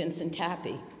these to Vince and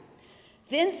Tappy.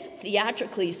 Vince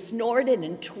theatrically snorted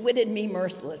and twitted me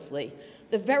mercilessly.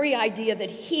 The very idea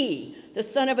that he, the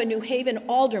son of a New Haven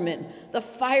alderman, the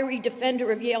fiery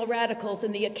defender of Yale radicals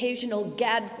and the occasional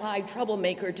gadfly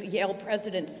troublemaker to Yale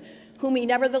presidents, whom he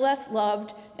nevertheless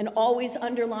loved and always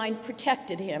underlined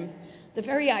protected him, the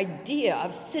very idea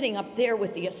of sitting up there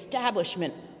with the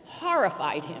establishment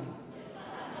horrified him.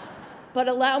 But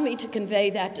allow me to convey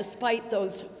that despite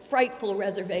those frightful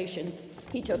reservations,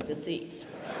 he took the seats.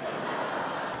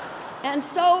 And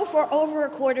so for over a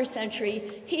quarter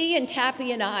century, he and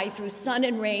Tappy and I, through sun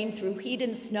and rain, through heat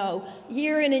and snow,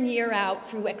 year in and year out,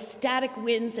 through ecstatic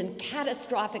wins and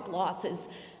catastrophic losses,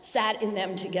 sat in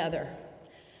them together.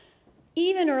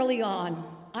 Even early on,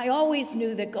 I always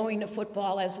knew that going to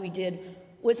football as we did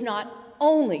was not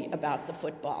only about the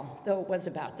football, though it was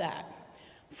about that.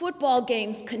 Football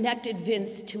games connected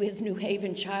Vince to his New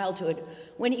Haven childhood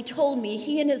when he told me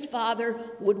he and his father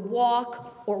would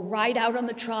walk or ride out on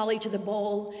the trolley to the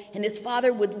bowl, and his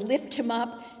father would lift him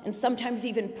up and sometimes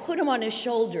even put him on his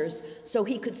shoulders so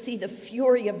he could see the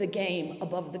fury of the game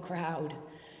above the crowd.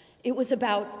 It was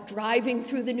about driving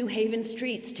through the New Haven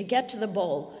streets to get to the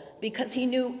bowl because he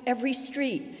knew every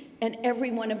street and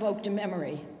everyone evoked a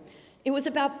memory. It was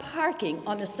about parking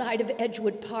on the side of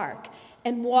Edgewood Park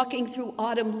and walking through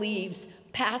autumn leaves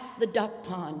past the duck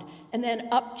pond and then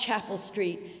up Chapel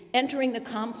Street, entering the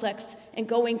complex and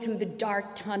going through the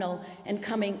dark tunnel and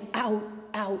coming out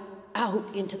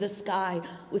into the sky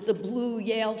with the blue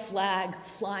Yale flag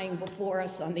flying before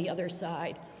us on the other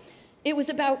side. It was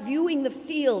about viewing the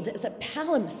field as a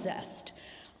palimpsest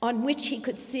on which he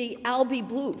could see Albie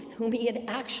Bluth, whom he had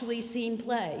actually seen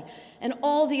play, and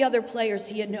all the other players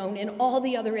he had known in all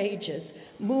the other ages,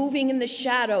 moving in the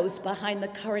shadows behind the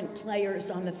current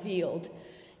players on the field.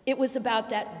 It was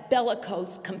about that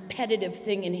bellicose, competitive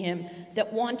thing in him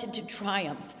that wanted to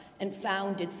triumph and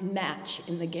found its match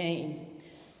in the game.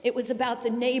 It was about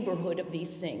the neighborhood of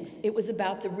these things. It was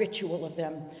about the ritual of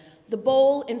them. The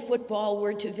bowl and football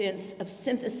were to Vince a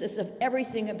synthesis of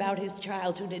everything about his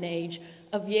childhood and age,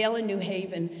 of Yale and New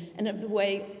Haven, and of the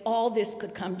way all this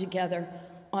could come together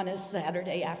on a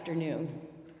Saturday afternoon.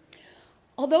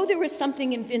 Although there was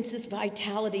something in Vince's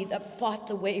vitality that fought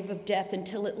the wave of death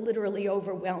until it literally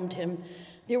overwhelmed him,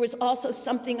 there was also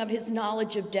something of his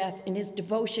knowledge of death in his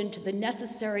devotion to the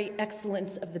necessary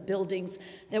excellence of the buildings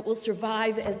that will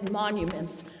survive as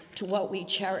monuments to what we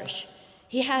cherish.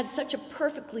 He had such a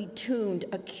perfectly tuned,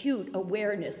 acute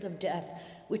awareness of death,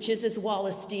 which is, as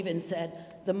Wallace Stevens said,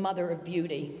 the mother of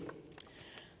beauty.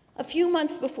 A few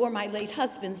months before my late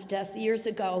husband's death years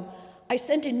ago, I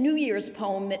sent a New Year's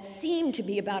poem that seemed to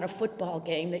be about a football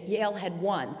game that Yale had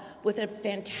won, with a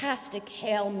fantastic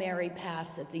Hail Mary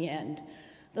pass at the end.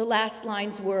 The last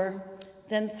lines were,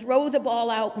 "Then throw the ball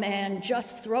out, man,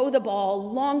 just throw the ball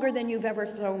longer than you've ever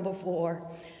thrown before.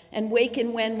 And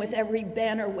waken when, with every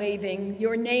banner waving,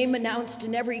 your name announced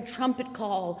in every trumpet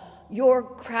call, your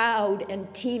crowd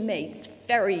and teammates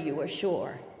ferry you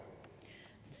ashore."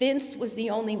 Vince was the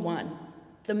only one,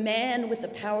 the man with the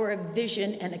power of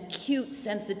vision and acute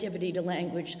sensitivity to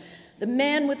language, the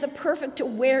man with the perfect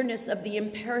awareness of the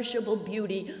imperishable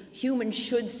beauty humans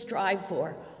should strive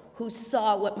for, who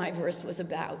saw what my verse was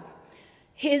about.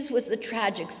 His was the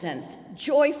tragic sense,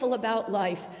 joyful about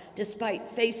life,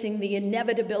 despite facing the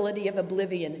inevitability of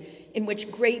oblivion, in which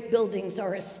great buildings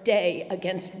are a stay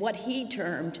against what he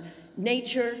termed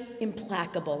nature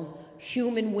implacable,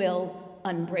 human will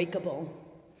unbreakable.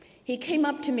 He came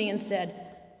up to me and said,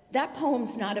 "That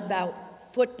poem's not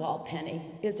about football, Penny,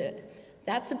 is it?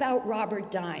 That's about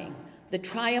Robert dying, the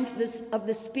triumph of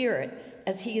the spirit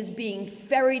as he is being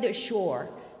ferried ashore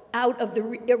out of the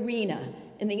arena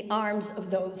in the arms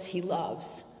of those he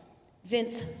loves.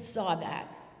 Vince saw that.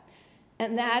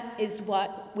 And that is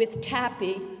what, with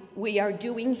Tappy, we are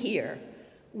doing here.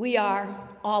 We are,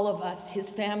 all of us, his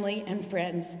family and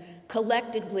friends,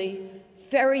 collectively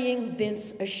ferrying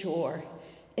Vince ashore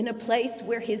in a place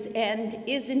where his end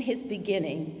is in his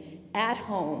beginning, at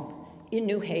home in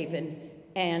New Haven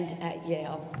and at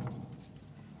Yale.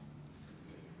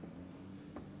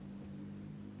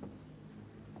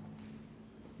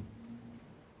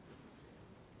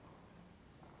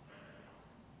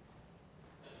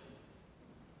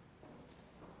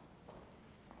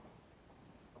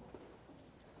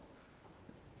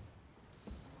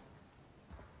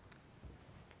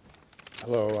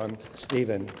 Hello, I'm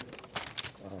Stephen,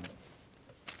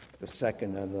 the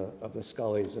second of the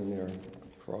Scullys in your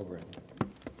program.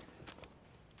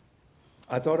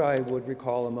 I thought I would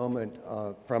recall a moment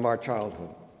from our childhood.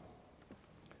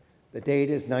 The date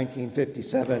is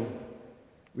 1957.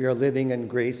 We are living in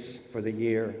Greece for the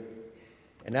year,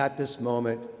 and at this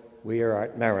moment, we are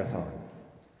at Marathon.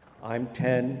 I'm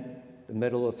 10, the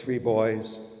middle of 3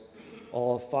 boys,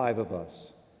 all 5 of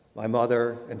us, my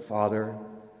mother and father,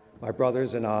 my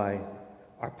brothers and I,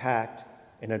 are packed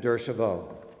in a deux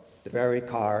chevaux, the very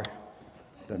car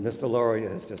that Mr. Loria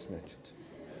has just mentioned.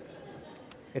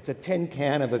 It's a tin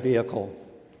can of a vehicle.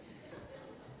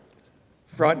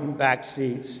 Front and back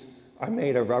seats are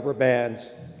made of rubber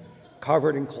bands,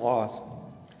 covered in cloth.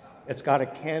 It's got a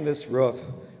canvas roof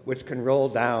which can roll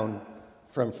down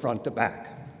from front to back.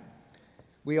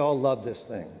 We all love this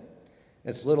thing.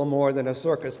 It's little more than a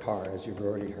circus car, as you've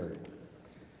already heard.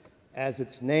 As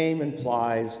its name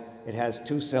implies, it has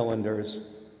 2 cylinders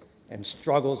and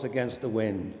struggles against the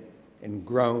wind and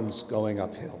groans going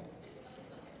uphill.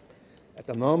 At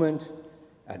the moment,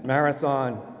 at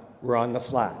Marathon, we're on the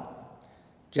flat,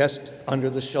 just under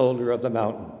the shoulder of the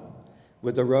mountain,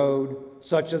 with the road,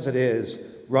 such as it is,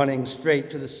 running straight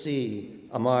to the sea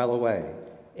a mile away,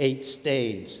 8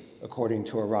 stades, according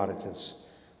to Herodotus,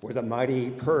 where the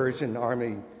mighty Persian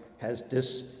army has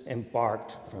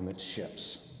disembarked from its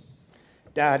ships.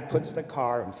 Dad puts the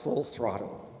car in full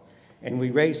throttle, and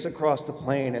we race across the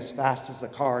plain as fast as the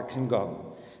car can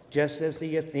go, just as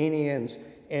the Athenians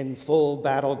in full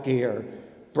battle gear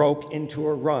broke into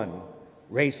a run,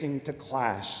 racing to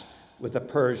clash with the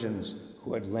Persians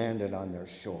who had landed on their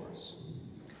shores.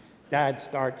 Dad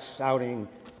starts shouting,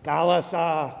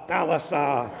 "Thalassa,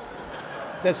 Thalassa,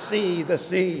 the sea, the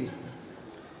sea."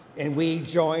 And we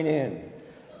join in,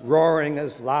 roaring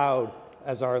as loud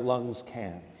as our lungs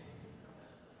can.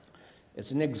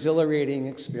 It's an exhilarating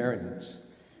experience.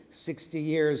 60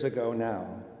 years ago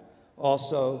now,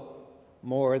 also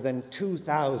more than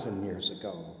 2,000 years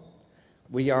ago,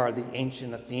 we are the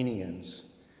ancient Athenians.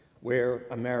 We're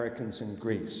Americans in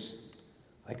Greece.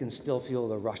 I can still feel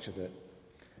the rush of it.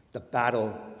 The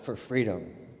battle for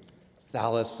freedom.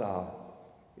 Thalassa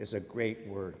is a great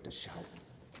word to shout.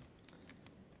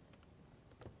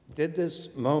 Did this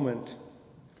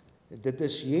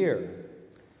year,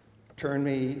 turn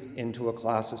me into a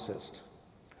classicist?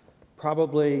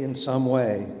 Probably in some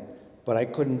way, but I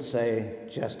couldn't say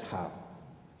just how.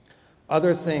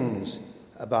 Other things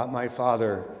about my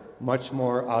father much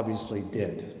more obviously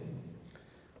did.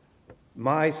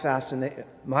 My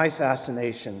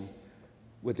fascination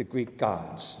with the Greek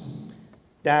gods,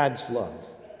 Dad's love,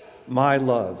 my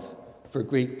love for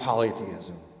Greek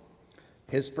polytheism,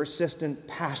 his persistent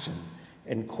passion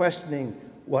in questioning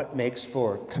what makes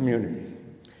for community.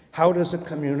 How does a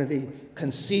community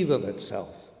conceive of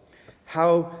itself?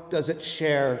 How does it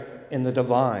share in the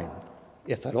divine,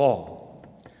 if at all?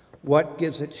 What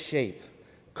gives it shape,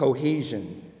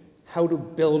 cohesion? How do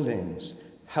buildings,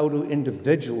 how do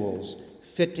individuals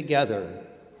fit together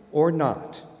or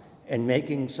not in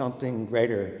making something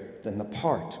greater than the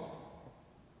part?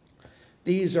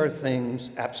 These are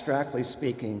things, abstractly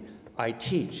speaking, I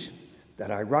teach,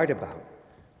 that I write about.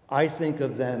 I think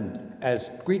of them as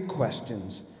Greek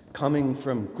questions coming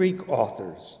from Greek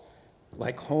authors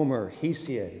like Homer,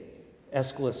 Hesiod,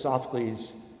 Aeschylus,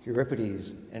 Sophocles,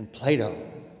 Euripides, and Plato.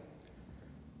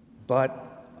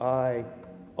 But I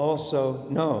also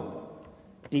know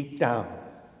deep down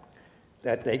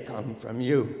that they come from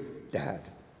you, Dad,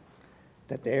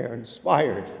 that they are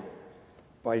inspired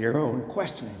by your own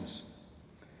questionings.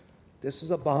 This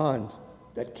is a bond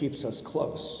that keeps us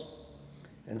close,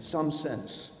 in some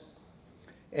sense,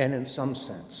 and in some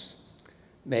sense,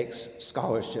 makes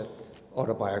scholarship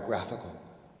autobiographical.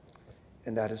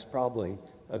 And that is probably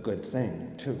a good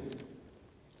thing, too.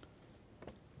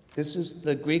 This is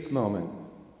the Greek moment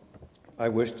I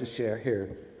wish to share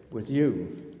here with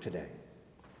you today.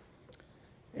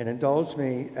 And indulge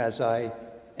me as I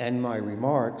end my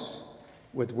remarks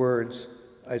with words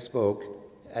I spoke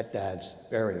at Dad's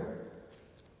burial.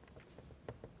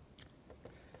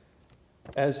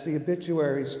 As the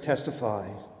obituaries testify,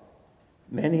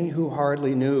 many who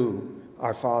hardly knew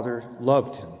our father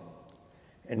loved him,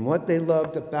 and what they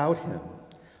loved about him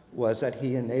was that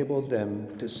he enabled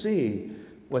them to see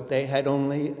what they had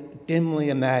only dimly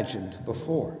imagined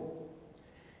before.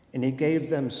 And he gave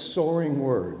them soaring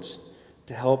words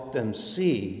to help them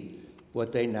see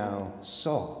what they now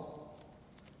saw.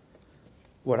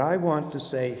 What I want to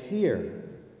say here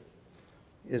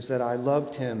is that I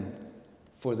loved him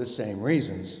for the same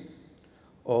reasons,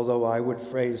 although I would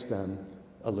phrase them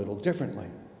a little differently.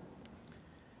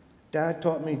 Dad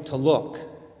taught me to look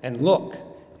and look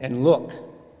and look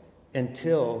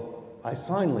until I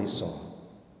finally saw.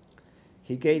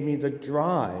 He gave me the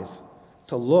drive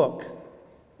to look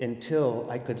until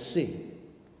I could see.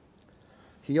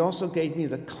 He also gave me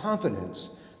the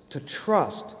confidence to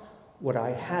trust what I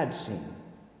had seen.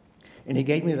 And he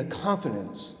gave me the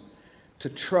confidence to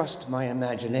trust my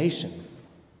imagination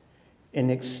in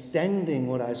extending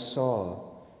what I saw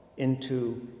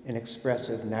into an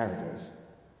expressive narrative.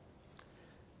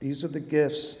 These are the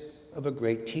gifts of a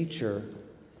great teacher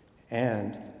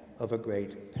and of a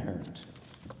great parent.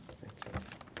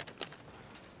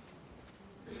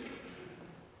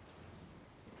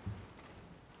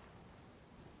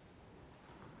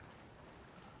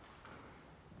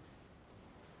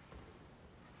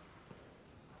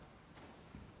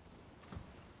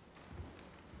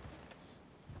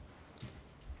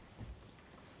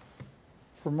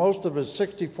 For most of his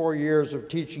 64 years of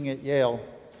teaching at Yale,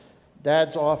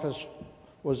 Dad's office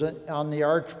was on the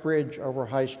arch bridge over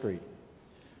High Street,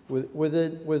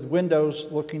 with windows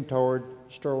looking toward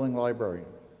Sterling Library.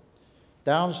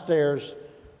 Downstairs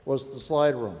was the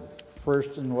slide room,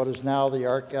 first in what is now the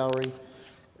art gallery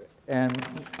and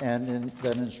then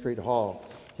in Street Hall.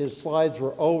 His slides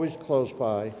were always close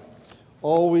by,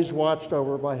 always watched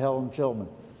over by Helen Chilman.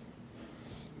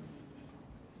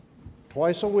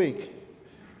 Twice a week,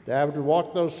 Dad would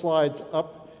walk those slides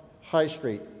up High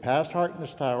Street, past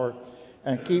Harkness Tower,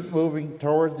 and keep moving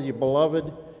toward the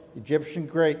beloved Egyptian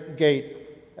gate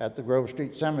at the Grove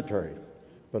Street Cemetery,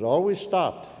 but always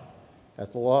stopped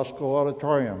at the Law School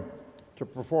Auditorium to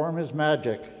perform his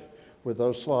magic with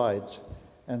those slides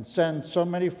and send so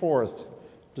many forth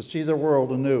to see the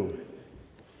world anew.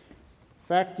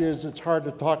 Fact is, it's hard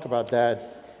to talk about Dad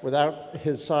without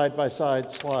his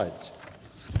side-by-side slides.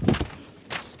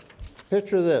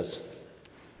 Picture this.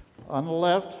 On the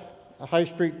left, a High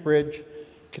Street bridge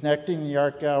connecting the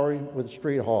art gallery with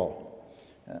Street Hall.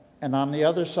 And on the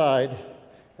other side,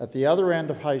 at the other end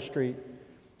of High Street,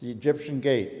 the Egyptian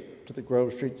gate to the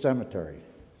Grove Street Cemetery.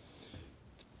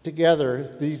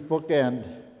 Together, these bookend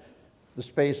the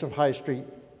space of High Street.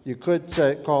 You could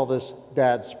call this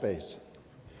Dad's space.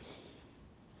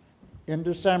 In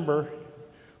December,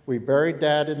 we buried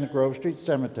Dad in the Grove Street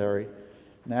Cemetery.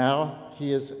 Now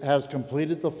he has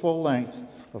completed the full length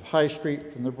of High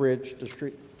Street from the bridge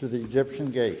to the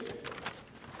Egyptian gate.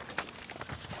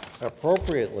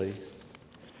 Appropriately,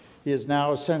 he is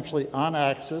now essentially on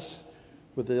axis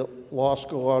with the Law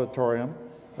School Auditorium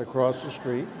across the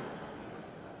street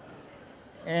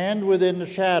and within the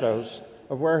shadows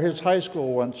of where his high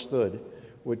school once stood,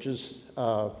 which is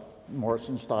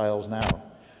Morrison Stiles now.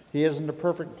 He is in the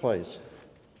perfect place.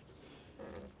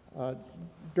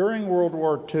 During World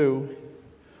War II,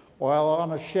 while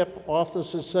on a ship off the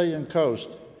Sicilian coast,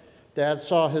 Dad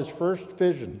saw his first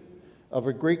vision of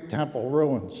a Greek temple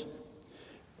ruins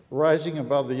rising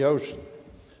above the ocean,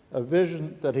 a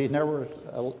vision that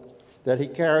he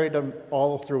carried him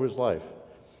all through his life.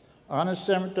 On his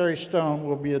cemetery stone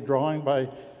will be a drawing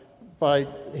by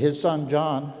his son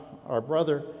John, our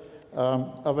brother,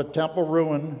 of a temple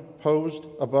ruin posed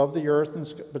above the earth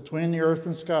and between the earth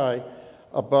and sky,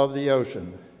 above the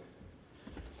ocean.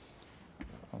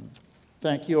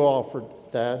 Thank you all for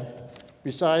Dad.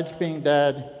 Besides being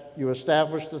Dad, you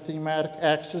established the thematic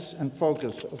axis and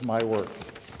focus of my work.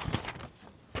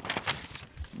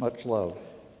 Much love.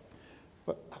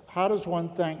 But how does one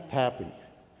thank Tappy?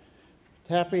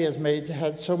 Tappy has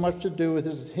had so much to do with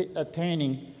his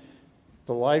attaining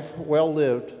the life well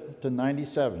lived to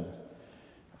 97,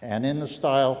 and in the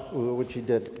style with which he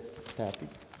did it. Tappy.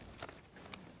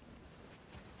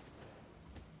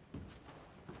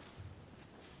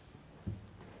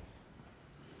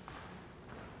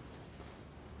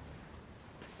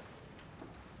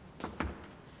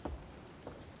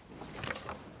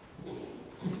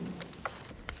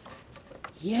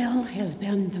 Yale has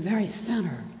been the very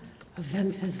center of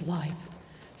Vince's life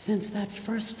since that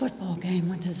first football game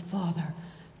with his father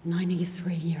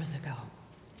 93 years ago.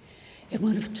 It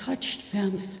would have touched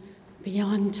Vince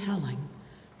beyond telling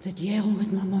that Yale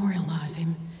would memorialize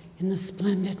him in the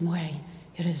splendid way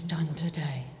it has done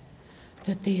today,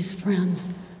 that these friends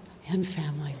and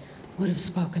family would have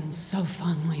spoken so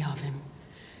fondly of him,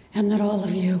 and that all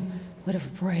of you would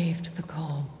have braved the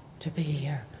cold to be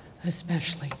here,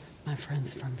 especially my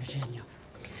friends from Virginia.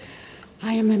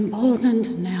 I am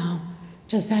emboldened now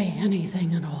to say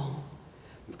anything at all,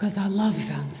 because I love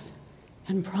Vince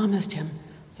and promised him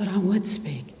that I would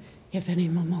speak if any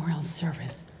memorial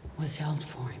service was held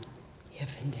for him,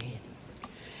 if indeed.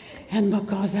 And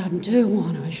because I do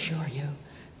want to assure you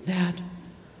that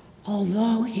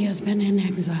although he has been in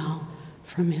exile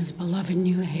from his beloved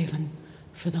New Haven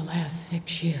for the last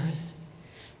 6 years,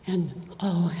 and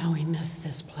oh, how he missed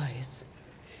this place,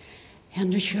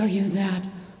 and assure you that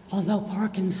although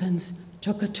Parkinson's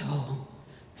took a toll,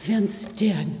 Vince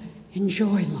did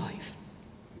enjoy life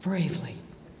bravely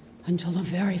until a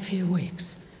very few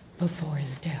weeks before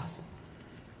his death.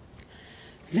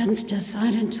 Vince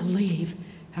decided to leave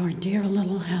our dear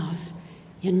little house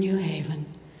in New Haven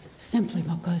simply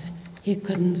because he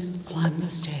couldn't climb the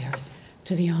stairs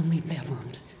to the only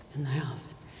bedrooms in the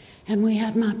house. And we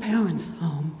had my parents'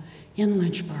 home in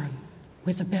Lynchburg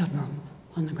with a bedroom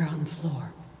on the ground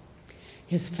floor.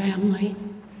 His family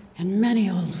and many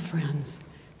old friends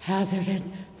hazarded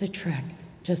the trek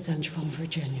to Central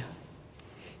Virginia.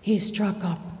 He struck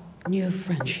up new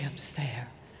friendships there,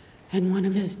 and one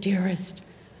of his dearest,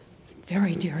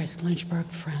 very dearest Lynchburg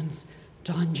friends,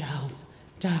 Don Giles,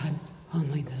 died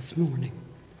only this morning.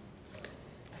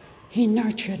 He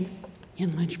nurtured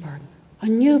in Lynchburg a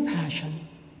new passion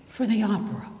for the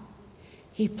opera.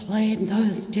 He played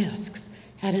those discs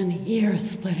at an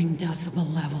ear-splitting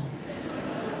decibel level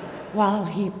while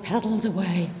he pedaled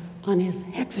away on his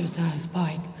exercise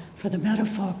bike for the better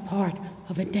part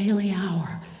of a daily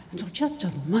hour until just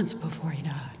a month before he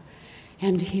died.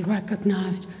 And he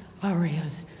recognized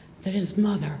arias that his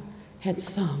mother had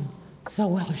sung so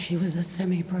well. She was a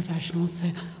semi-professional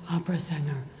opera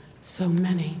singer so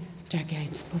many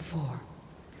decades before.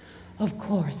 Of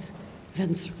course,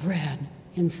 Vince read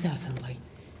incessantly.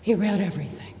 He read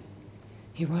everything.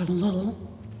 He wrote a little.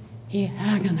 He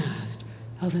agonized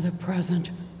over the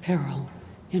present peril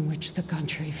in which the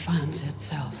country finds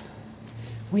itself.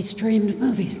 We streamed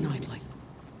movies nightly.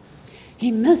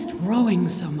 He missed rowing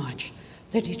so much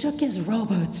that he took his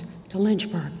rowboats to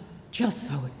Lynchburg just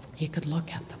so he could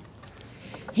look at them.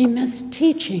 He missed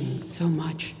teaching so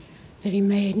much that he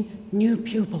made new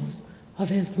pupils of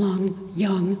his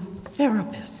young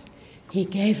therapists. He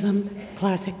gave them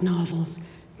classic novels,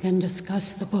 then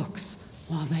discussed the books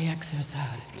while they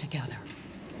exercised together.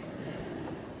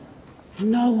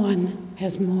 No one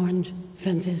has mourned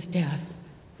Vince's death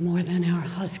more than our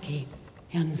husky,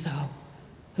 Enzo,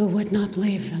 who would not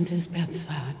leave Vince's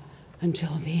bedside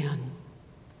until the end.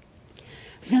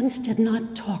 Vince did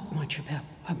not talk much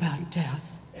about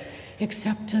death,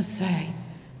 except to say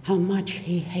how much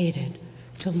he hated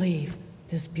to leave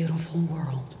this beautiful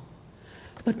world.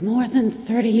 But more than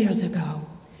 30 years ago,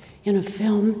 in a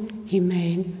film he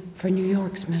made for New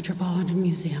York's Metropolitan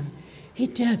Museum, he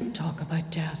did talk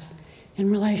about death in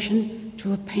relation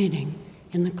to a painting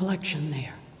in the collection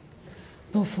there.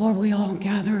 Before we all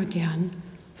gather again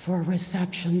for a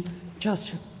reception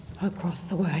just across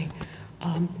the way,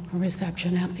 a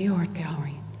reception at the art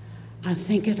gallery, I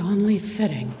think it only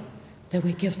fitting that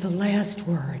we give the last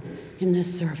word in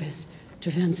this service to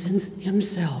Vincent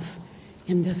himself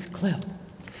in this clip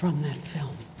from that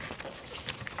film.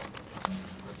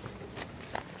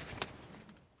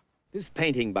 This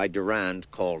painting by Durand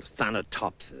called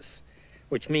Thanatopsis,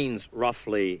 which means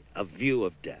roughly a view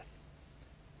of death,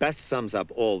 best sums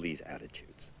up all these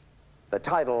attitudes. The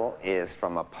title is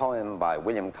from a poem by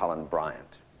William Cullen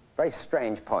Bryant, very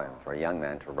strange poem for a young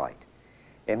man to write,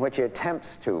 in which he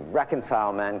attempts to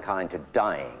reconcile mankind to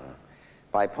dying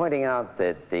by pointing out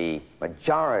that the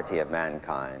majority of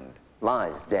mankind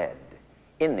lies dead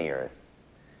in the earth,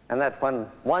 and that when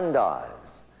one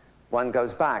dies, one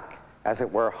goes back, as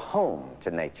it were, home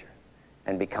to nature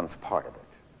and becomes part of it.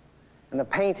 And the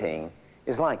painting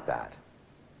is like that.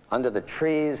 Under the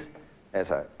trees,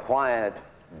 there's a quiet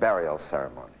burial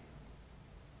ceremony.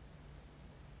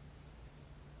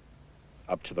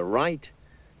 Up to the right,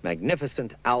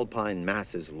 magnificent alpine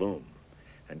masses loom,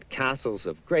 and castles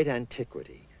of great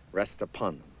antiquity rest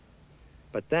upon them.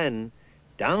 But then,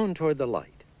 down toward the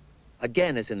light,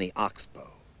 again as in the oxbow,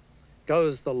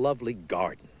 goes the lovely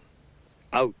garden,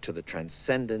 out to the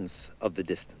transcendence of the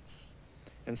distance.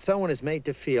 And so one is made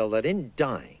to feel that in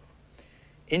dying,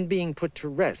 in being put to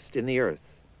rest in the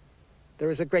earth, there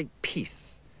is a great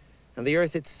peace, and the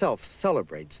earth itself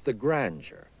celebrates the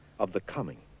grandeur of the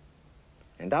coming.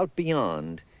 And out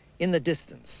beyond, in the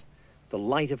distance, the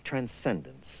light of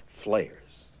transcendence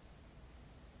flares.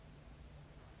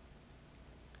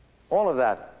 All of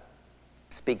that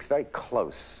speaks very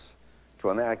close to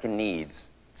American needs,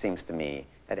 it seems to me,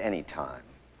 at any time.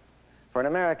 For an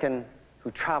American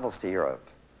who travels to Europe,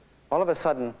 all of a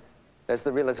sudden, there's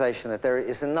the realization that there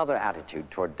is another attitude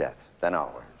toward death than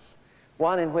ours,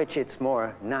 one in which it's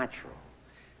more natural,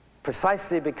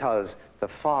 precisely because the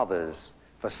fathers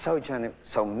for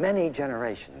so many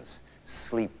generations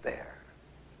sleep there.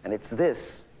 And it's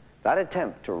that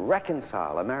attempt to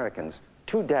reconcile Americans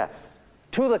to death,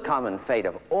 to the common fate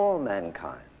of all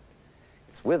mankind.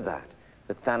 It's with that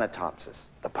Thanatopsis,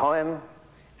 the poem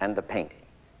and the painting,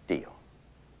 deal.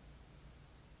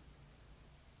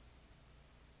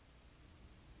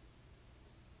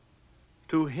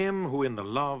 To him who in the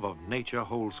love of nature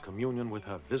holds communion with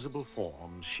her visible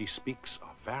forms, she speaks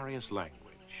a various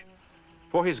language.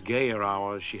 For his gayer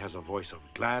hours, she has a voice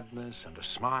of gladness and a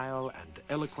smile and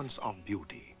eloquence of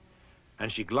beauty. And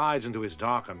she glides into his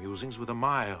darker musings with a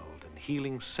mild and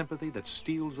healing sympathy that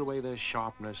steals away their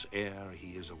sharpness ere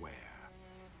he is aware.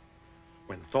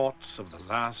 When thoughts of the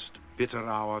last bitter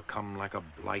hour come like a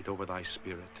blight over thy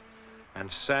spirit, and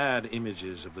sad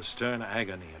images of the stern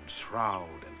agony and shroud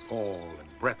and fall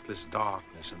and breathless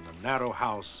darkness in the narrow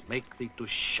house make thee to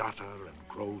shudder and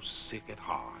grow sick at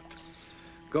heart,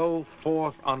 go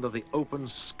forth under the open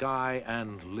sky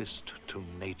and list to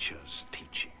nature's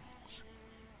teachings.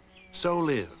 So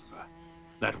live,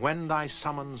 that when thy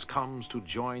summons comes to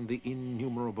join the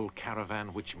innumerable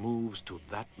caravan which moves to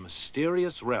that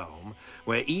mysterious realm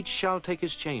where each shall take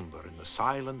his chamber in the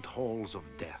silent halls of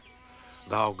death,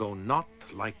 thou go not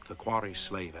like the quarry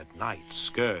slave at night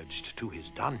scourged to his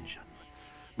dungeon,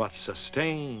 but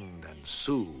sustained and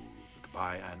soothed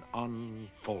by an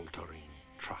unfaltering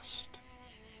trust.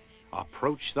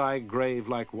 Approach thy grave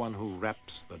like one who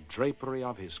wraps the drapery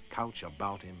of his couch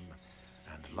about him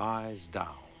and lies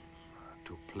down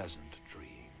to pleasant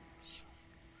dreams.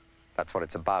 That's what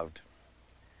it's about.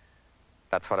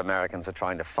 That's what Americans are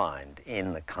trying to find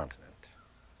in the continent.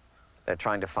 They're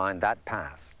trying to find that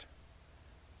past,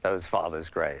 those fathers'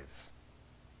 graves.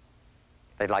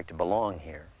 They'd like to belong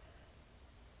here.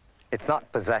 It's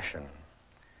not possession.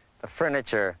 The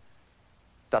furniture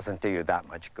doesn't do you that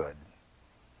much good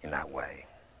in that way.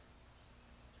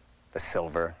 The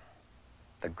silver,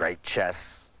 the great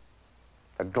chests,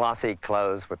 the glossy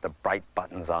clothes with the bright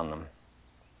buttons on them.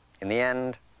 In the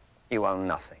end, you own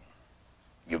nothing.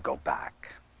 You go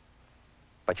back.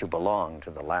 But you belong to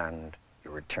the land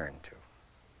you return to.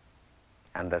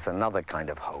 And there's another kind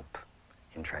of hope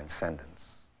in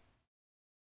transcendence.